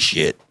do this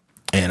shit.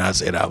 And I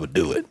said I would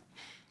do it.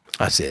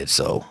 I said,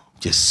 so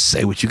just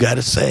say what you got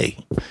to say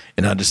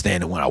and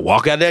understand that when I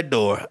walk out that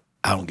door,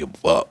 I don't give a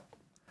fuck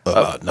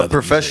about nothing. A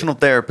professional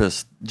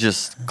therapist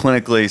just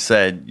clinically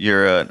said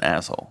you're an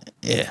asshole.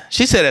 Yeah.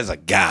 She said as a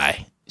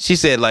guy. She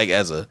said like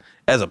as a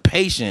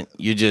patient,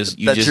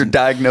 that's your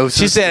diagnosis.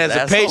 She said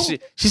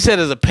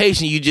as a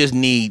patient, you just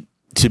need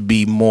to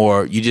be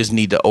more. You just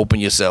need to open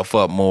yourself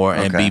up more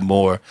and be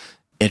more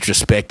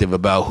introspective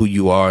about who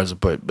you are as a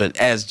person. But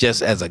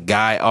as a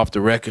guy off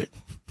the record,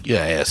 you're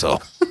an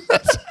asshole.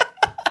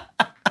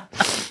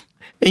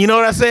 And you know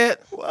what I said?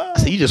 What? I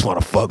said, you just want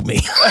to fuck me.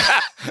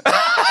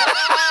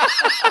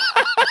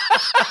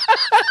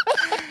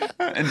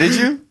 And did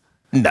you?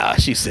 Nah,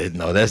 she said,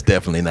 no, that's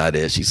definitely not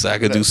it. She said, I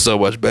could do so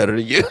much better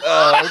than you.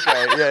 Oh,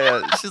 okay.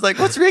 Yeah. She's like,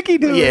 what's Ricky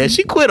doing? Yeah,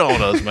 she quit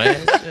on us,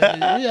 man.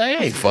 Yeah,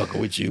 I ain't fucking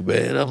with you,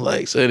 man. I'm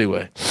like, so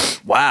anyway.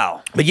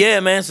 Wow. But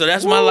yeah, man, so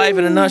that's my life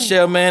in a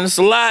nutshell, man. It's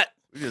a lot.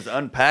 We just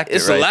unpacked it.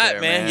 It's a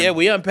lot, man. Yeah,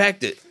 we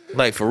unpacked it.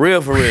 Like, for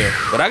real.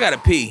 But I got to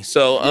pee.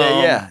 So,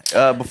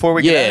 before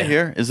we get out of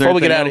here, is there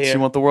anything else you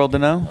want the world to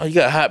know? Oh, you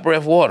got hot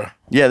breath water.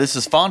 Yeah, this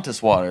is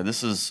Fontis water.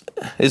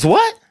 It's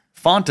what?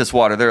 Fontis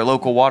water. They're a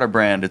local water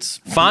brand. It's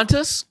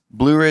Fontis?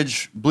 Blue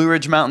Ridge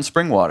Mountain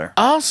Spring Water.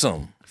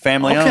 Awesome.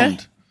 Family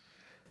owned.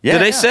 Yeah, do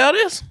they sell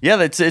this? Yeah,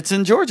 it's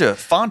in Georgia.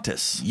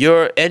 Fontis.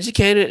 You're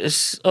educated.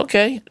 It's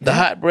okay. The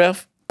Hot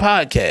Breath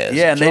Podcast.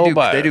 Yeah, and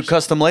they do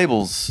custom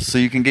labels, so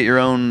you can get your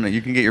own.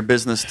 You can get your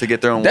business to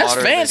get their own. That's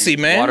water. fancy,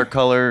 man. Water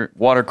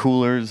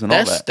coolers, and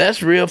all that.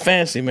 That's real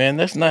fancy, man.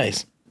 That's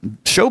nice.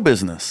 Show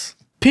business.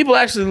 People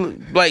actually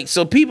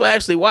people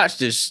actually watch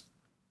this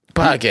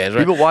podcast, right?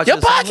 People watch your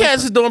this podcast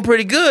is doing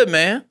pretty good,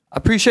 man. I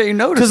appreciate you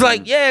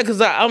noticing.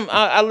 Because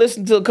I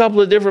listened to a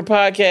couple of different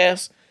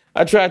podcasts.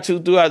 I tried to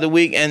throughout the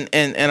week, and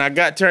I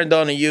got turned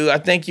on to you. I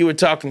think you were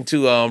talking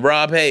to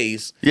Rob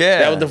Hayes. Yeah,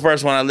 that was the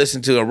first one I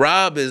listened to. And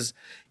Rob is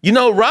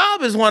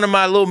one of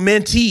my little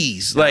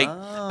mentees. Like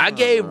I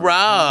gave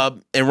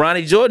Rob, and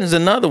Ronnie Jordan's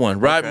another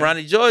one.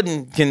 Ronnie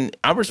Jordan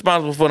I'm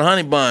responsible for the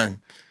Honey Bun.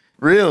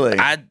 Really?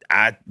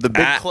 The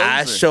big closer.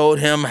 I showed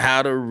him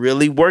how to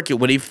really work it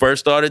when he first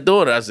started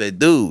doing it. I said,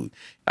 dude,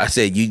 I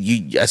said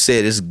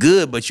it's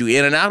good, but you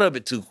in and out of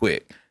it too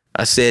quick.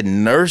 I said,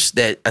 nurse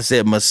that. I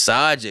said,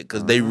 massage it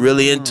because they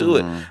really into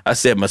it. I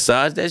said,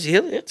 massage that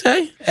shit. He'll tell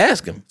you.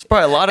 Ask him. It's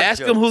probably a lot of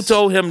Ask him who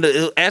told him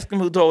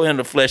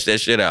to flesh that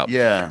shit out.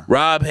 Yeah.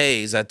 Rob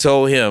Hayes, I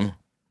told him,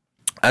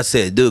 I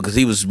said, dude, because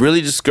he was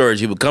really discouraged.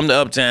 He would come to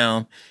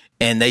Uptown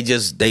and they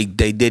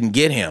didn't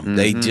get him.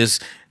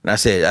 Mm-hmm. And I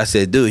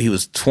said, dude, he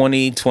was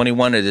 20,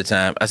 21 at the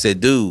time. I said,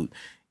 dude,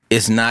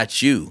 it's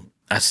not you.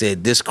 I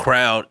said, this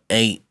crowd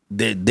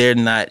they're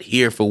not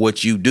here for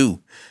what you do.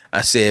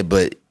 I said,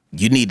 but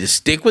you need to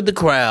stick with the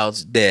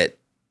crowds that,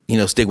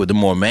 stick with the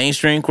more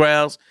mainstream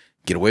crowds.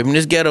 Get away from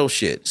this ghetto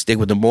shit. Stick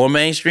with the more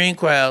mainstream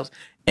crowds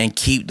and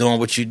keep doing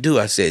what you do.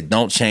 I said,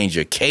 don't change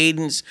your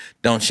cadence.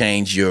 Don't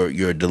change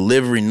your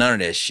delivery. None of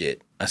that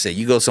shit. I said,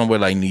 you go somewhere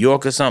like New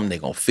York or something, they're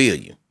going to feel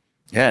you.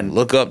 Yeah. And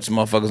look up to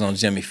motherfuckers on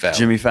Jimmy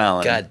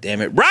Fallon. God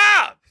damn it.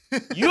 Rob!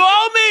 You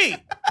owe me!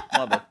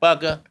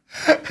 Motherfucker.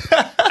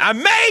 I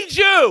made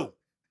you!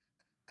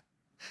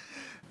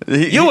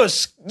 You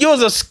was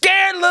a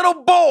scared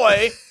little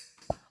boy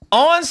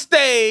on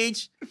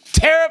stage,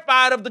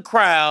 terrified of the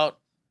crowd.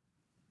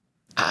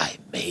 I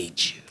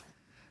made you.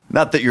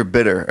 Not that you're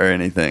bitter or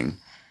anything.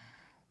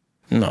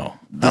 No.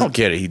 I don't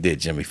care that he did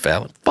Jimmy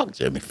Fallon. Fuck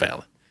Jimmy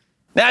Fallon.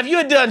 Now, if you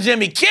had done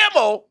Jimmy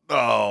Kimmel.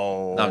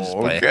 Oh, I'm just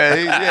playing.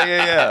 Okay.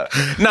 Yeah.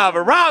 Nah,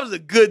 but Rob's a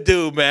good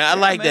dude, man. I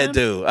like that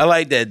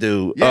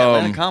dude. Yeah,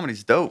 man,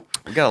 comedy's dope.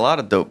 We got a lot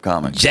of dope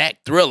comics. Jack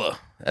Thriller.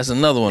 That's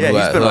another one. Yeah,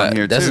 he's been on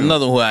here too. That's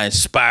another one who I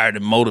inspired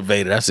and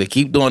motivated. I said,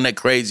 keep doing that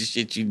crazy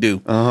shit you do,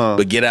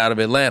 but get out of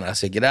Atlanta. I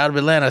said, get out of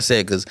Atlanta. I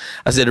said, because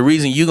the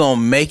reason you gonna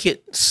make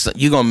it,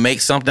 you gonna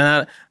make something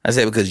out of it. I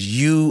said, because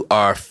you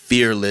are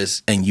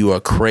fearless and you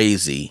are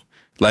crazy.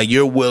 Like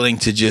you're willing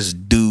to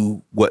just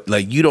do what,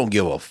 like you don't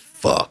give a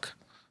fuck.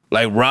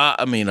 Like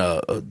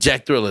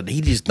Jack Thriller,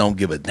 he just don't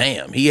give a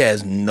damn. He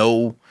has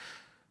no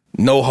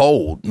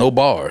hold, no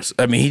bars.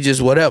 I mean, he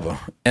just whatever.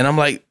 And I'm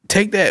like,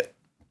 take that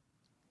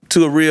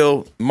to a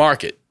real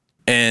market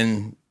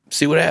and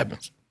see what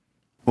happens.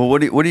 Well, what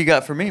do you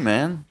got for me,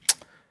 man?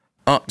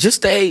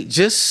 Just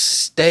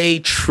stay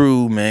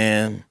true,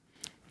 man.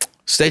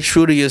 Stay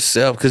true to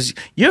yourself because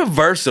you're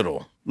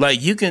versatile.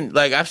 Like you can,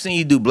 like I've seen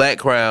you do black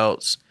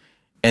crowds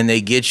and they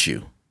get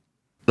you.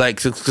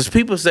 Like, because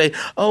people say,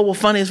 oh, well,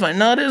 funny is funny.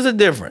 No, there's a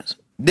difference.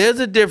 There's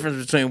a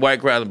difference between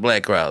white crowds and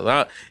black crowds.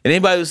 And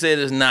anybody who said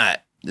it's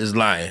not is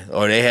lying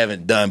or they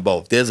haven't done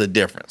both. There's a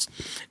difference.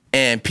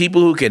 And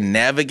people who can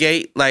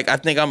navigate, like I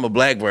think I'm a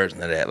black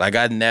version of that. Like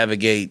I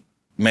navigate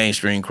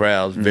mainstream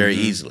crowds very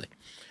easily.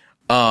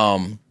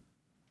 And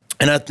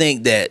I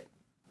think that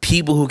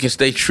people who can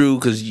stay true,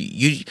 because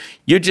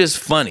you're just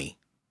funny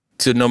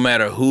to no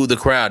matter who the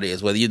crowd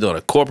is, whether you're doing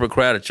a corporate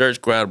crowd, a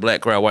church crowd, a black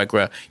crowd, white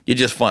crowd, you're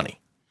just funny.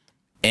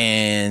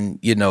 And,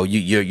 you know,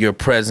 your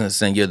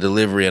presence and your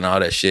delivery and all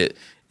that shit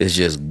is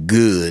just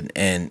good.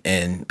 And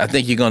I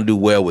think you're going to do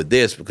well with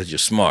this because you're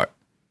smart.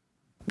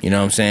 You know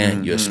what I'm saying?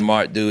 Mm-hmm. You're a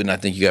smart dude, and I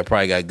think you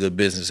probably got a good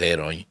business head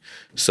on you.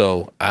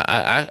 So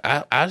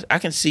I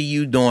can see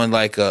you doing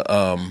like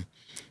a,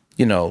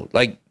 you know,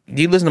 like,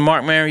 do you listen to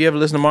Mark Maron? You ever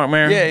listen to Mark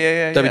Maron?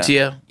 Yeah.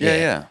 WTF?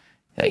 Yeah.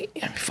 Hey,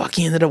 fuck,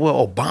 he ended up with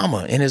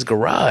Obama in his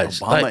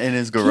garage. Obama in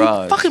his garage.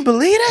 Can you fucking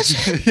believe that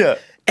shit? Yeah.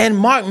 And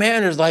Mark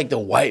Maron is like the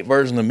white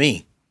version of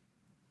me.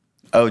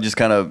 Oh, just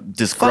kind of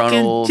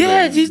disgruntled.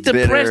 He's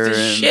depressed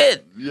as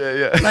shit.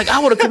 Yeah. Like, I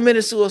would have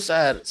committed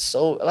suicide.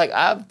 So, like,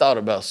 I've thought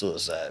about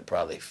suicide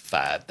probably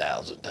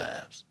 5,000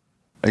 times.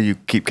 And you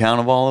keep count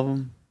of all of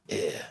them?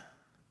 Yeah.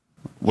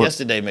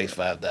 Yesterday makes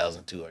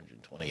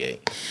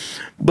 5,228.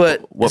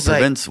 But what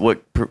prevents,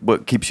 what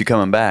keeps you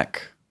coming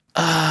back?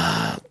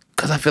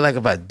 Because I feel like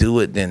if I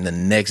do it, then the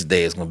next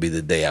day is going to be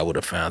the day I would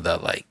have found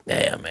out, like,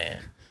 damn,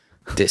 man.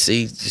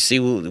 See,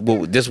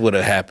 this would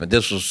have happened.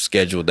 This was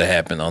scheduled to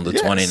happen on the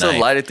 29th. So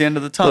light at the end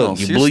of the tunnel. Look,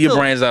 you blew your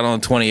brains out on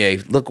the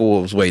 28th. Look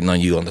what was waiting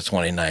on you on the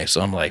 29th. So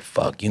I'm like,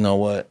 fuck, you know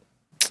what?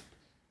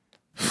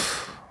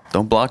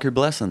 Don't block your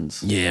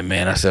blessings. Yeah,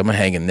 man. I said I'm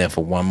hanging there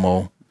for one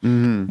more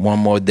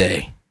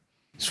day.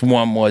 It's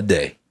one more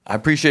day. I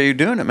appreciate you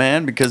doing it,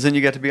 man, because then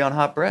you got to be on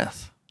Hot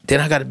Breath.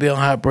 Then I got to be on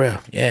Hot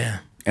Breath. Yeah.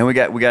 And we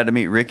got to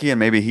meet Ricky, and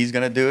maybe he's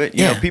gonna do it.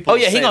 You know, people.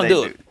 He gonna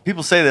do it.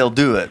 People say they'll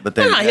do it, but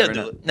he'll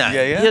do it. Nah,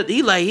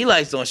 he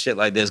likes doing shit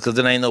like this because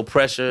it ain't no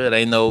pressure. It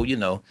ain't no, you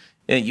know,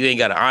 you ain't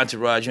got an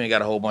entourage. You ain't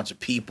got a whole bunch of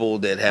people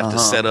that have to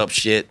set up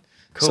shit.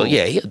 Cool. So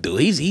yeah, he'll do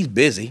it. He's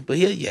busy, but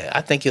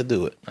I think he'll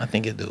do it.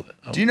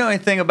 Do you know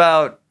anything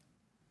about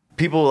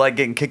people like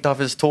getting kicked off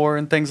his tour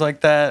and things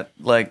like that?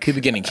 Like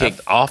people getting kicked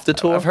off the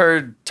tour? I've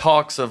heard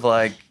talks of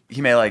like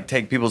he may like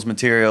take people's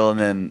material and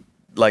then.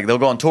 Like, they'll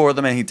go on tour with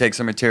them, and he takes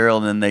their material,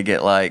 and then they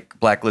get, like,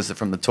 blacklisted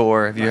from the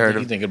tour. Have you heard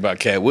of... You thinking about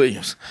Cat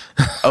Williams.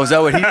 Oh, is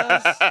that what he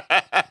does?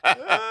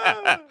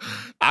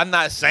 I'm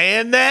not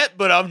saying that,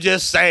 but I'm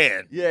just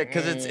saying. Yeah,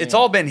 because it's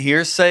all been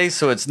hearsay,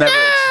 so it's never...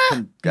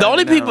 The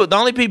only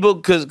people,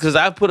 because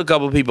I've put a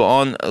couple of people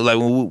on, like,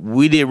 when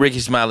we did Ricky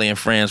Smiley and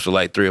Friends for,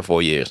 like, 3 or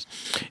 4 years.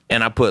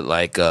 And I put,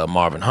 like,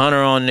 Marvin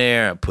Hunter on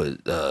there. I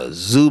put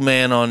Zoo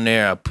Man on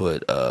there. I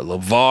put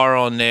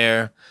LeVar on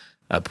there.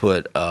 I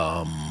put...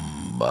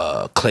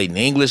 Clayton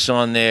English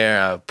on there.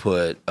 I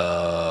put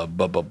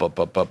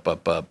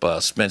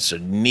Spencer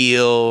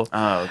Neal.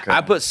 Oh, okay.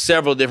 I put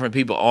several different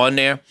people on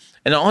there.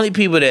 And the only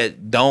people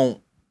that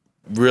don't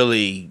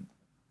really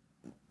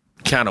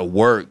kind of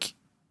work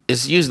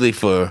is usually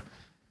for,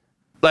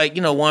 like,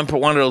 you know, one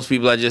of those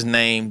people I just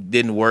named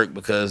didn't work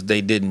because they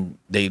didn't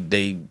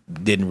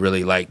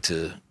really like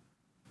to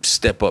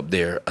step up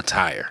their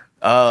attire.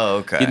 Oh,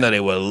 okay. You know, they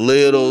were a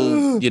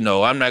little, you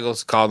know, I'm not going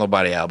to call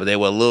nobody out, but they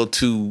were a little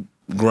too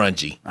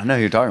grungy. I know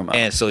who you're talking about.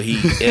 And so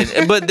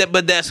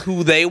but that's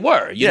who they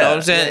were. You know what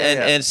I'm saying?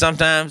 And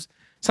sometimes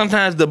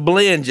the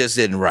blend just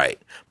isn't right.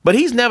 But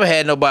he's never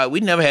had nobody.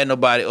 We never had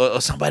nobody,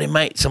 or somebody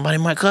might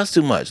cuss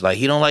too much. Like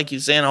he don't like you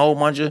saying a whole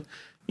bunch of,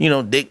 you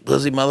know, dick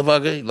pussy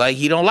motherfucker. Like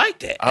he don't like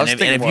that. And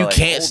if you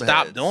can't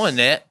stop doing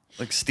that.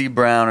 Like Steve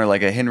Brown or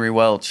like a Henry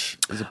Welch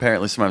is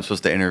apparently someone I'm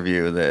supposed to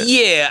interview. That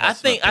I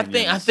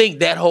think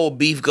that whole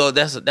beef goes.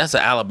 That's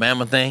an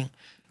Alabama thing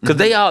because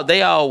they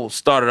all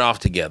started off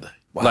together.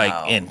 Wow.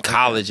 Like in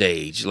college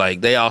age,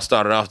 like they all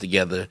started off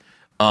together.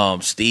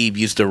 Steve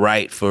used to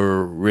write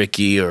for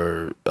Ricky,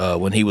 or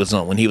when he was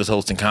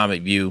hosting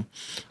Comic View,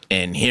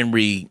 and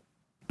Henry,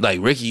 like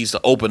Ricky used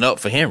to open up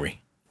for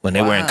Henry when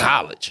they were in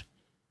college.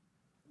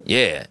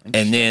 Yeah,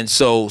 and then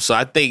so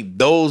I think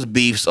those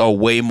beefs are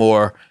way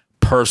more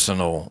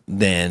personal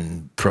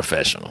than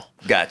professional.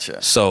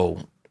 Gotcha. So,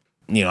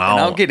 you know,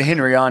 I'll get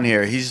Henry on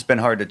here. He's just been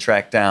hard to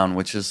track down,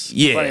 which is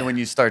funny when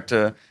you start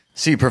to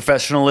see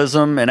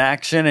professionalism in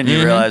action and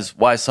you realize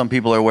why some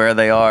people are where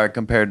they are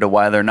compared to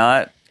why they're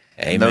not.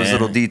 Hey, those man,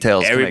 little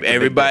details.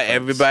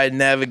 Everybody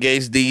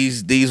navigates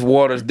these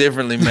waters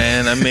differently,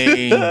 man. I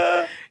mean,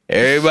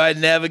 everybody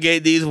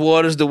navigate these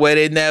waters the way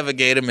they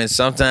navigate them, and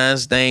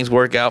sometimes things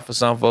work out for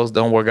some folks,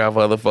 don't work out for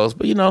other folks.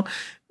 But you know,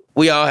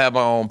 we all have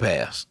our own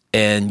paths,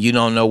 and you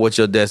don't know what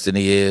your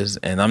destiny is.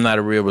 And I'm not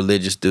a real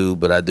religious dude,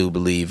 but I do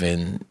believe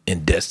in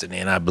destiny,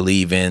 and I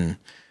believe in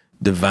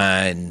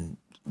divine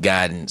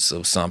guidance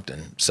of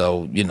something.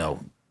 So, you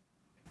know,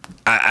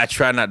 I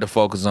try not to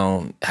focus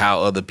on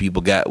how other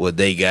people got what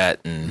they got.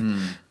 And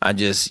I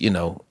just, you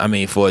know, I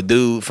mean, for a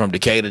dude from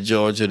Decatur,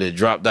 Georgia that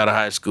dropped out of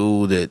high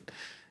school, that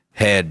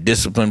had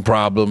discipline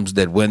problems,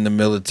 that went in the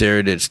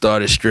military, that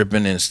started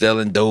stripping and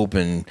selling dope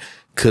and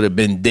could have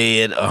been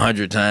dead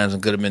 100 times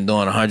and could have been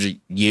doing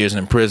 100 years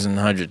in prison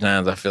 100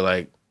 times. I feel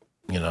like,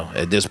 you know,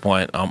 at this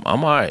point, I'm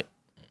all right.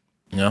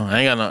 You know,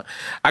 I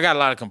got a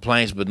lot of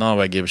complaints, but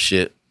nobody give a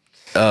shit.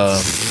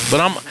 But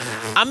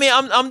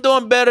I'm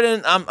doing better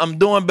than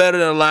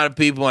a lot of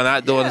people, and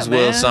not doing as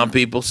well as some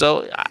people.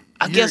 So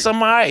I guess I'm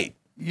all right.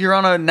 You're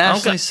on a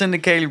nationally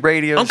syndicated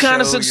radio show. I'm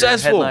kind of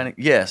successful.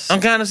 Yes.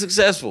 I'm kind of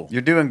successful.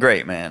 You're doing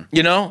great, man.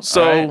 You know?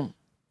 So,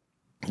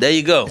 there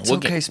you go.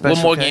 What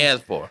more can you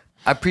ask for?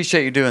 I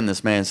appreciate you doing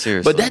this, man.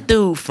 Seriously. But that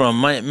dude from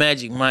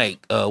Magic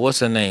Mike, what's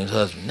her name's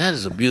husband? That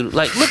is a beautiful.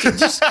 Like, look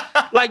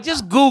at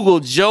just Google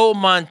Joe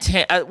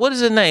Montana. What is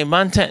his name?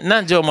 Montana,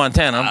 not Joe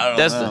Montana. I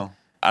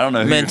don't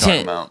know who you're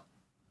talking about.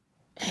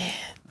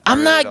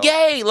 I'm not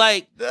gay.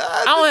 Like,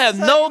 I don't have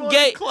no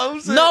gay.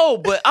 No,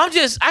 but I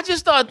just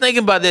started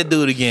thinking about that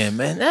dude again,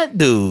 man. That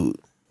dude.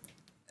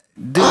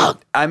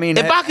 Fuck. I mean,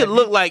 if I could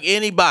look like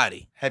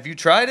anybody, have you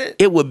tried it?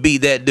 It would be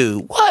that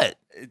dude. What?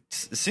 It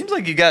seems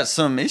like you got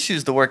some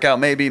issues to work out.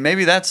 Maybe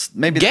that's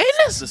gayness.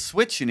 That's the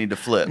switch you need to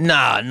flip.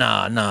 Nah.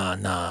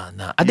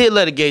 I did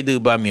let a gay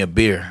dude buy me a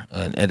beer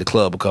at the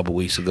club a couple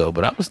weeks ago,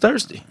 but I was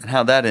thirsty. And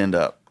how'd that end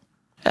up?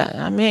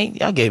 I mean,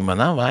 I gave him my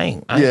number.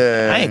 I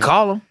ain't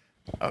call him.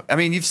 I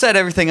mean, you've said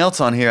everything else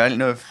on here. I didn't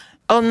know if.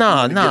 Oh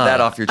no. Get that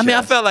off your chest. I mean,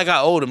 I felt like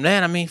I owed him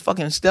that. I mean,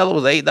 fucking Stella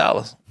was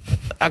 $8.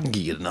 I can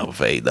give you the number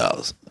for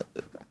 $8.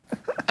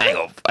 I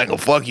ain't gonna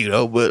fuck you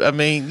though. But I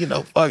mean,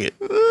 fuck it.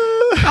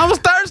 I was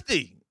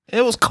thirsty.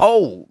 It was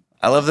cold.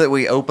 I love that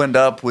we opened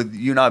up with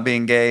you not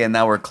being gay, and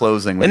now we're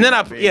closing with and then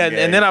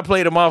I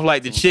played him off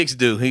like the chicks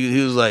do.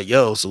 He was like,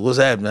 "Yo, so what's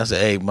happening?" I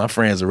said, "Hey, my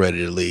friends are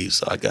ready to leave,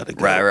 so I gotta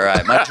go."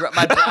 Right. My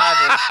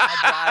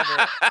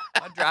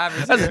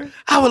driver's here.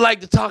 I would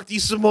like to talk to you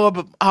some more,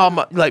 but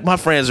my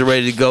friends are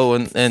ready to go,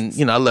 and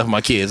I left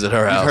my kids at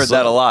her house. You've heard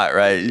that a lot,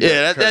 right?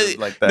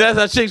 That's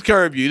how chicks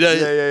curb you.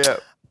 Yeah.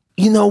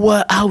 You know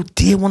what? I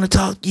did want to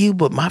talk to you,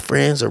 but my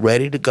friends are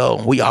ready to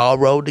go. We all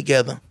rode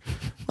together.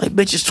 Like,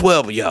 bitch, it's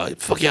 12 of y'all.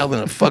 Fuck y'all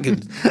in a fucking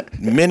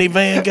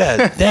minivan?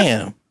 God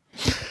damn.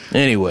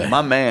 Anyway.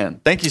 My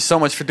man. Thank you so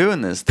much for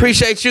doing this.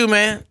 Appreciate you,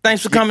 man.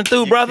 Thanks for coming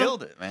through, brother. You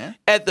killed it, man.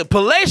 At the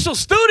palatial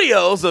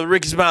studios of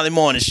Ricky Smiley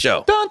Morning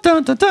Show. Dun,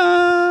 dun, dun,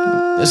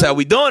 dun. That's how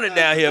we doing it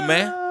down here,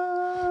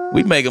 man.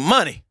 We making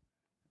money.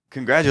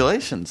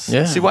 Congratulations.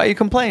 Yeah. See, why you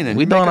complaining?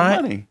 We doing all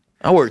right. money.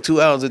 I work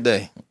 2 hours a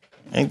day.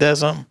 Ain't that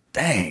something?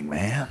 Dang,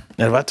 man.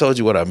 And if I told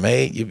you what I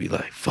made, you'd be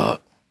like,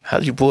 fuck.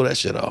 How'd you pull that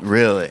shit off?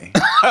 Really?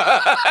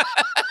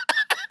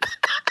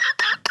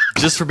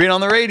 Just for being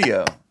on the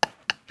radio.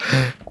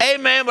 Hey,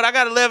 man, but I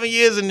got 11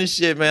 years in this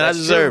shit, man. I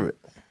deserve it.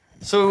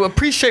 So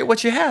appreciate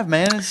what you have,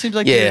 man. It seems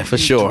like for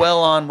sure.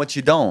 Dwell on what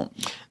you don't.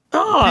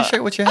 Oh,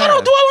 appreciate what you have. I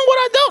don't dwell on what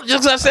I don't.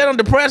 Just because I said I'm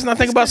depressed and I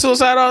think about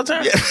suicide all the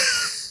time.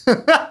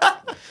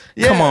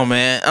 Yeah. Come on,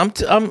 man. I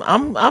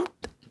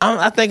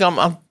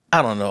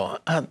don't know.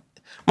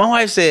 My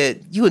wife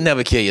said, you would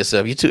never kill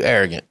yourself. You're too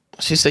arrogant.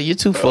 She said, you're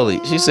too fully.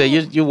 She said,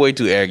 you're way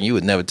too arrogant. You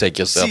would never take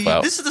yourself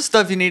out. This is the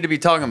stuff you need to be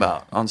talking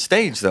about on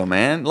stage, though,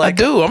 man. Like, I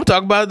do. I'm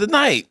talking about it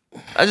tonight.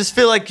 I just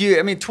feel like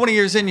 20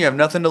 years in, you have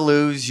nothing to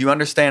lose. You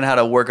understand how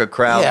to work a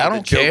crowd. Yeah, I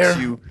don't care.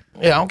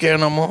 I don't care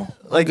no more.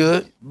 Like,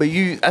 good. But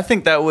I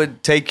think that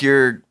would take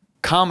your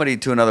comedy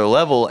to another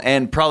level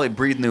and probably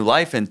breathe new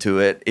life into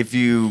it if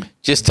you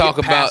just talk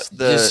about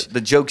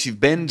the jokes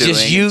you've been doing.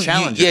 Just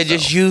yourself.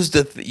 Just use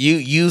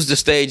the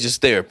stage as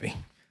therapy.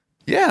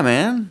 Yeah,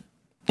 man.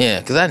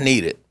 Yeah, because I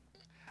need it.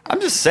 I'm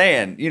just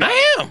saying,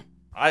 I am.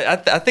 I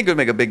think it would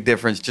make a big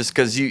difference just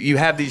because you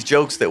have these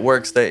jokes that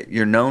works that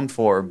you're known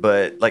for,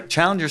 but like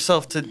challenge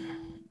yourself to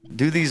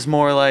do these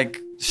more like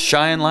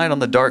shine light on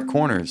the dark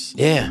corners.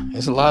 Yeah,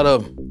 there's a lot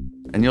of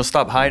them. And you'll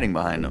stop hiding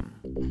behind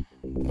them.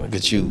 Look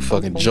at you,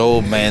 fucking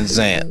Joel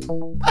Manzant.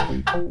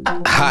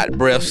 Hot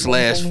breath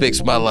 /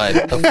 fix my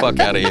life. The fuck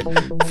out of here.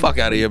 Fuck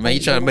out of here, man. You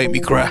trying to make me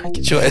cry.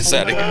 Get your ass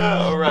out of here.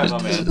 All right,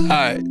 my man. All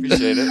right.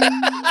 Appreciate it.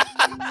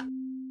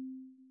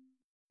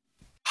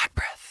 Hot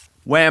breath.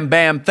 Wham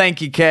bam.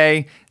 Thank you,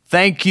 Kay.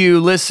 Thank you,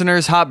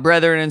 listeners, hot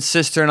brethren and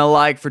sister and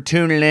alike, for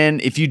tuning in.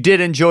 If you did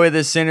enjoy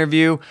this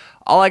interview,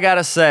 all I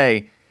gotta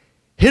say,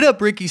 hit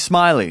up Ricky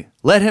Smiley.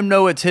 Let him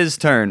know it's his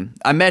turn.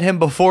 I met him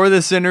before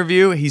this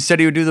interview. He said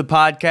he would do the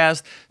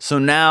podcast. So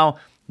now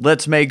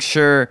let's make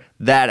sure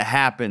that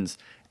happens.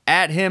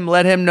 At him,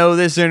 let him know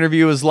this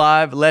interview is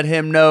live. Let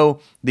him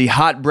know the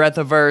Hot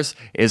Breathiverse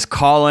is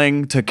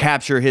calling to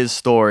capture his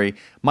story.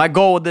 My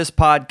goal with this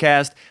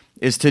podcast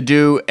is to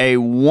do a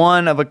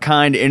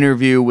one-of-a-kind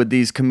interview with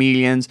these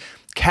comedians,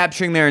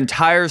 capturing their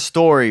entire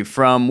story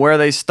from where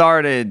they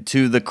started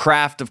to the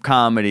craft of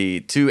comedy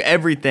to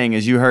everything,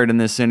 as you heard in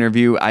this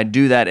interview. I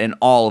do that in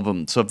all of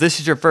them. So if this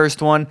is your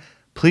first one,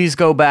 please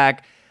go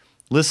back,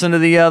 listen to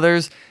the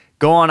others,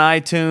 go on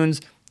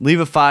iTunes, leave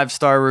a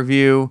 5-star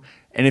review,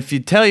 and if you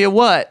tell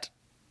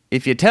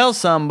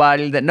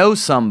somebody that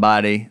knows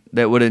somebody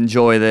that would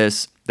enjoy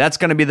this, that's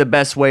going to be the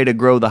best way to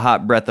grow the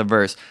Hot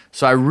Breathiverse.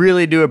 So I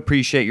really do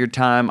appreciate your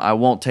time. I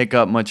won't take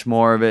up much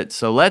more of it.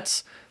 So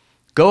let's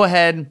go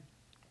ahead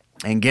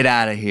and get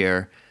out of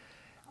here.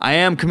 I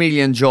am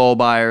comedian Joel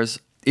Byers.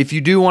 If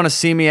you do want to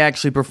see me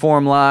actually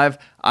perform live,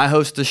 I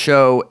host a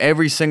show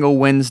every single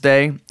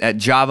Wednesday at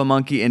Java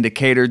Monkey in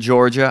Decatur,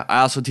 Georgia.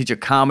 I also teach a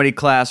comedy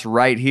class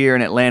right here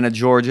in Atlanta,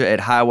 Georgia at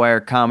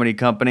Highwire Comedy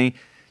Company.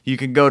 You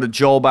can go to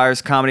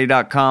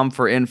joelbyerscomedy.com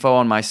for info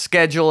on my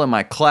schedule and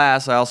my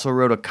class. I also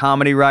wrote a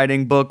comedy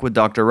writing book with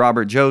Dr.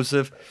 Robert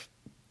Joseph.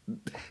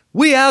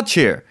 We out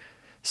here.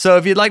 So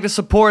if you'd like to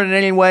support in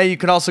any way, you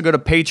can also go to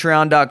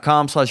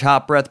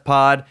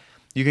patreon.com/hotbreathpod.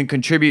 You can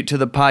contribute to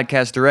the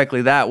podcast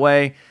directly that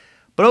way.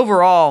 But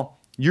overall,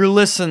 your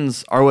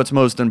listens are what's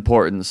most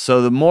important.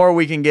 So the more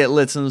we can get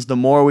listens, the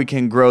more we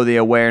can grow the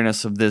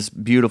awareness of this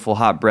beautiful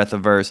hot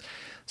breathiverse.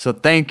 So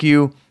thank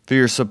you for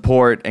your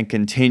support and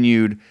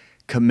continued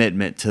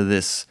commitment to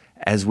this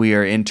as we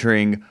are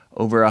entering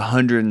over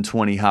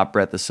 120 hot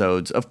breath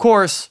episodes. Of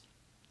course,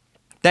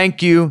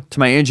 thank you to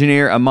my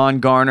engineer, Amon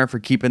Garner, for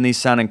keeping these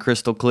sounding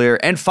crystal clear.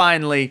 And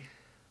finally,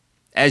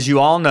 as you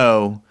all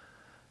know,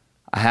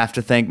 I have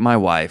to thank my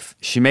wife.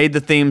 She made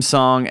the theme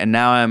song, and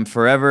now I'm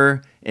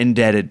forever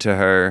indebted to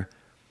her.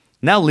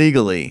 Now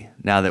legally,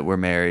 now that we're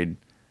married.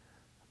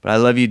 But I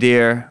love you,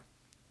 dear.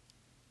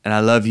 And I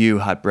love you,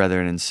 hot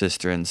brethren and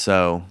sister. And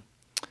so,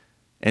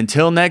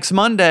 until next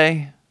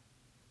Monday,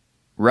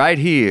 right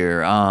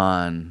here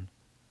on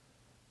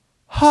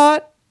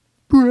Hot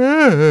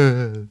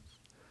Breath.